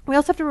 we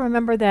also have to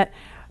remember that,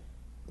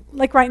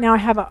 like right now, I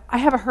have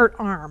a hurt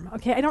arm,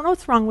 okay? I don't know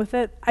what's wrong with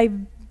it.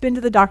 I've been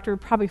to the doctor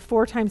probably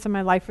 4 times in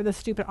my life for this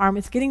stupid arm.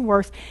 It's getting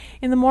worse.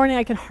 In the morning,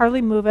 I can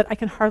hardly move it. I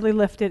can hardly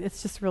lift it.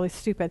 It's just really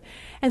stupid.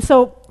 And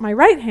so my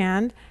right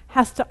hand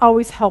has to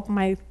always help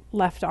my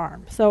left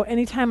arm. So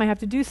anytime I have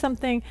to do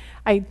something,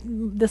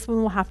 this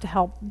one will have to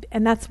help.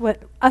 And that's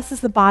what us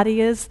as the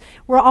body is.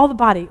 We're all the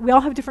body. We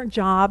all have different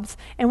jobs,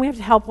 and we have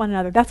to help one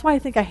another. That's why I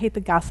think I hate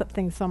the gossip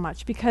thing so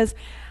much, because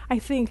I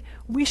think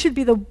we should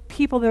be the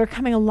people that are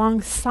coming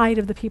alongside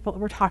of the people that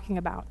we're talking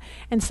about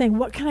and saying,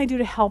 what can I do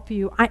to help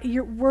you?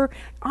 We're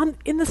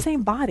in the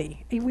same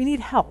body. We need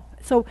help.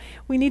 So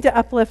we need to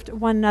uplift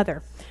one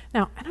another.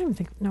 Now, I don't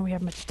even know we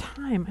have much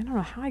time. I don't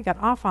know how I got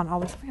off on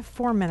all this. We have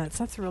 4 minutes.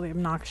 That's really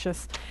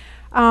obnoxious.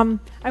 I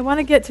want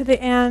to get to the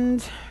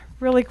end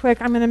really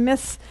quick.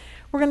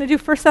 We're going to do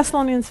 1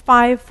 Thessalonians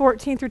 5,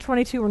 14 through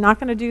 22. We're not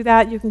going to do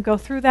that. You can go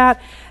through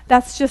that.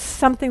 That's just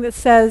something that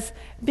says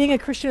being a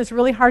Christian is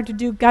really hard to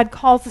do. God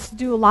calls us to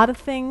do a lot of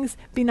things.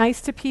 Be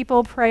nice to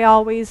people. Pray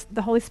always.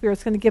 The Holy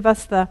Spirit's going to give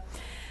us the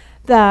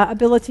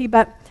ability.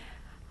 But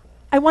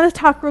I want to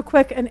talk real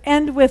quick and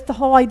end with the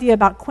whole idea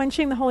about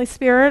quenching the Holy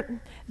Spirit,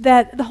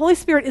 that the Holy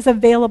Spirit is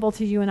available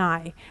to you and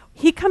I.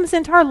 He comes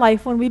into our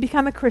life when we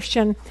become a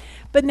Christian,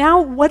 but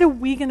now what are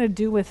we going to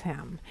do with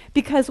him?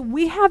 Because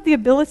we have the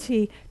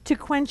ability to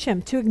quench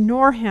him, to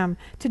ignore him,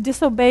 to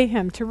disobey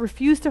him, to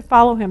refuse to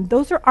follow him.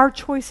 Those are our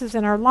choices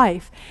in our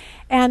life.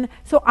 And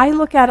so I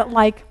look at it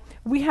like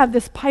we have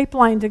this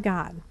pipeline to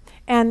God.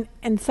 And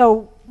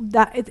so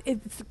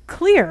it's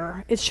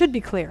clear. It should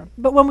be clear.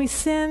 But when we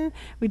sin,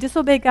 we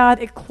disobey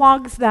God, it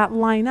clogs that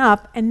line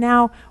up, and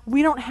now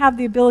we don't have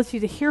the ability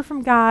to hear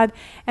from God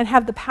and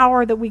have the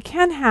power that we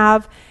can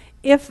have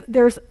if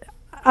there's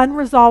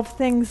unresolved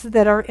things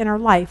that are in our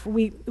life.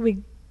 We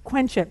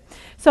quench it.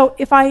 So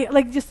if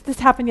this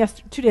happened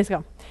 2 days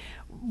ago.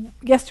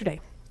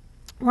 Yesterday,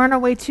 we're on our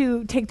way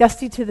to take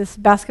Dusty to this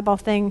basketball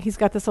thing. He's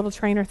got this little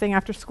trainer thing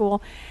after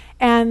school.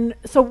 And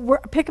so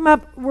pick him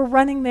up. We're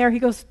running there. He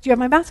goes, do you have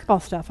my basketball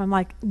stuff? I'm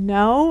like,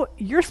 no,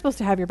 you're supposed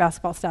to have your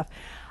basketball stuff.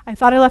 I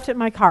thought I left it in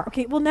my car.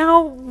 Okay, well,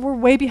 now we're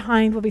way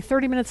behind. We'll be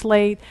 30 minutes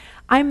late.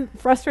 I'm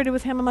frustrated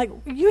with him. I'm like,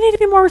 you need to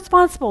be more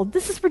responsible.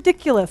 This is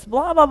ridiculous,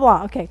 blah, blah,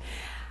 blah. Okay.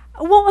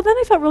 Well, then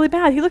I felt really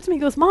bad. He looked at me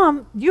and goes,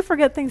 Mom, you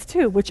forget things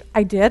too, which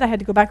I did. I had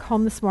to go back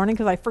home this morning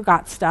because I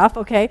forgot stuff,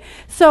 okay?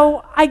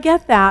 So I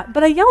get that,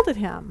 but I yelled at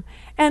him.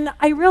 And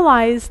I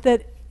realized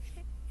that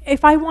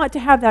if I want to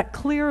have that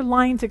clear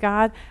line to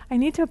God, I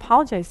need to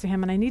apologize to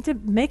him, and I need to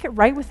make it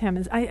right with him.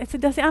 And I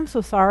said, Dusty, I'm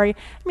so sorry. I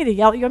didn't mean to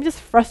yell at you. I'm just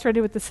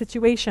frustrated with the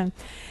situation.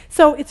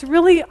 So it's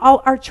really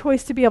all our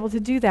choice to be able to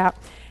do that.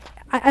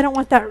 I don't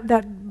want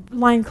that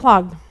line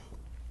clogged.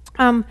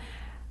 The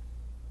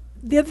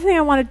other thing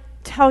I want to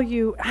tell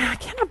you, I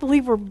cannot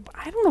believe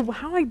I don't know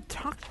how I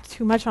talked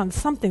too much on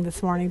something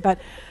this morning, but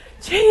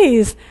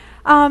geez.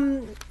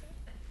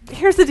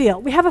 Here's the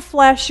deal. We have a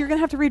flesh. You're going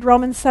to have to read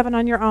Romans 7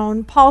 on your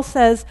own. Paul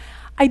says,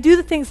 I do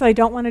the things that I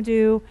don't want to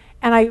do,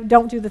 and I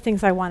don't do the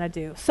things I want to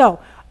do. So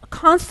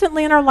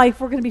constantly in our life,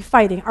 we're going to be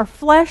fighting our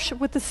flesh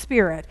with the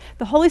Spirit.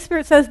 The Holy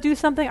Spirit says do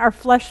something. Our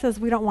flesh says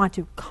we don't want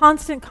to.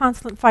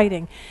 Constant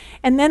fighting.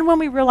 And then when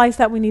we realize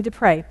that, we need to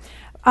pray.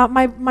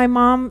 My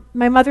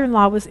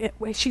mother-in-law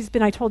she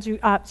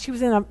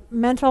was in a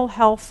mental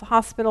health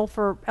hospital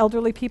for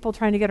elderly people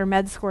trying to get her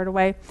meds squared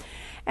away.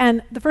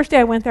 And the first day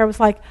I went there, I was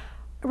like,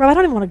 Rob, I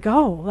don't even want to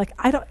go. Like,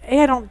 I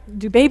don't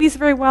do babies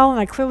very well, and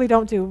I clearly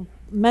don't do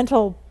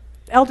mental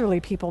elderly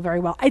people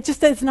very well.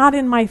 It's not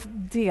in my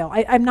deal.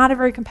 I'm not a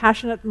very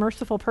compassionate,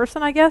 merciful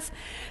person, I guess.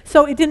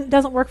 So it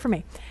doesn't work for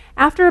me.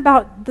 After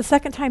about the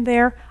second time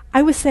there,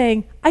 I was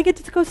saying, I get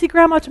to go see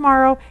Grandma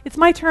tomorrow. It's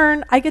my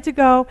turn. I get to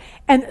go.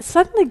 And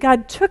suddenly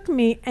God took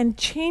me and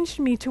changed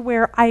me to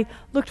where I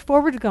looked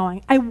forward to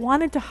going. I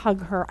wanted to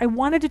hug her. I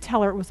wanted to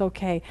tell her it was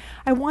okay.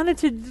 I wanted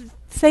to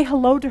say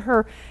hello to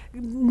her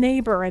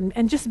neighbor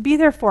and just be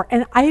there for her.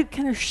 And I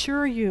can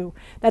assure you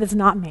that is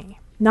not me.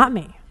 Not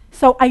me.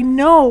 So I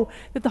know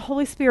that the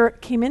Holy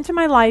Spirit came into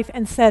my life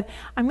and said,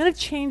 I'm going to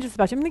change this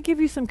about you. I'm going to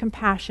give you some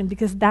compassion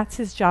because that's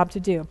his job to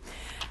do.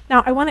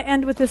 Now, I want to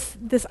end with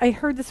this. I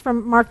heard this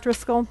from Mark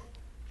Driscoll,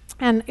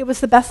 and it was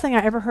the best thing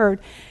I ever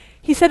heard.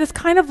 He said it's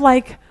kind of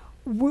like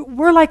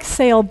we're like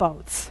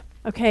sailboats,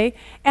 okay?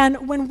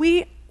 And when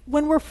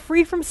we're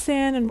free from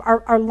sin and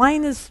our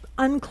line is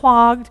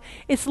unclogged,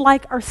 it's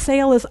like our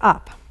sail is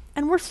up,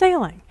 and we're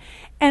sailing.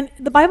 And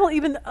the Bible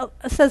even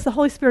says the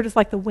Holy Spirit is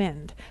like the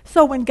wind.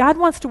 So when God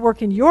wants to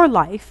work in your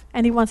life,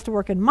 and he wants to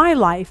work in my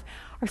life,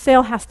 our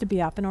sail has to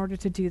be up in order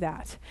to do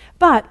that.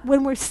 But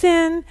when we're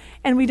sin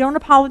and we don't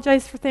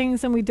apologize for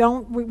things and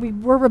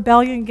we're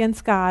rebelling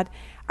against God,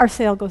 our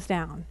sail goes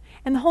down.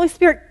 And the Holy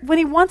Spirit, when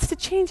he wants to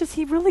change us,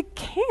 he really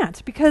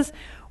can't because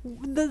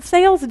the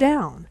sail's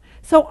down.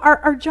 So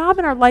our job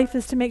in our life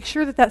is to make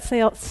sure that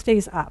sail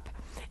stays up.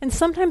 And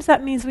sometimes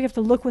that means we have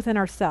to look within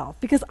ourselves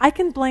because I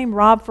can blame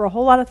Rob for a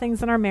whole lot of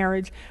things in our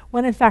marriage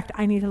when in fact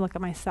I need to look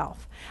at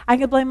myself. I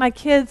can blame my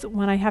kids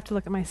when I have to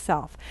look at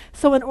myself.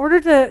 So in order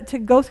to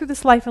go through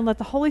this life and let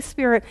the Holy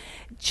Spirit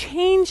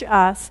change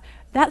us,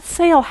 that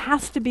sail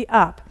has to be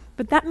up.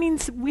 But that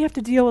means we have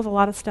to deal with a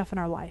lot of stuff in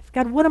our life.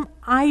 God, what am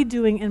I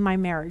doing in my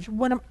marriage?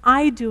 What am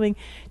I doing?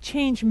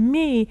 Change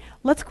me.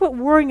 Let's quit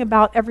worrying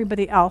about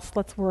everybody else.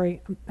 Let's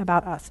worry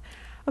about us.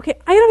 Okay,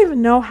 I don't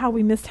even know how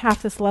we missed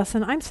half this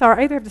lesson. I'm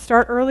sorry. I either have to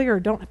start early or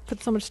don't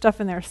put so much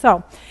stuff in there.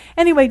 So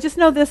anyway, just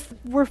know this.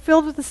 We're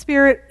filled with the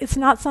Spirit. It's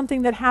not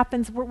something that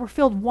happens. We're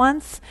filled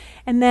once,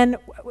 and then,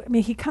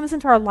 he comes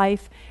into our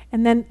life,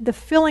 and then the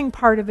filling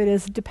part of it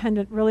is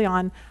dependent really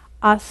on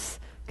us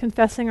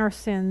confessing our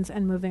sins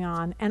and moving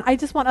on. And I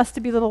just want us to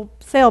be little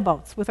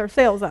sailboats with our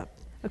sails up,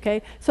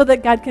 okay, so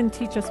that God can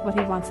teach us what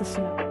he wants us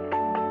to know.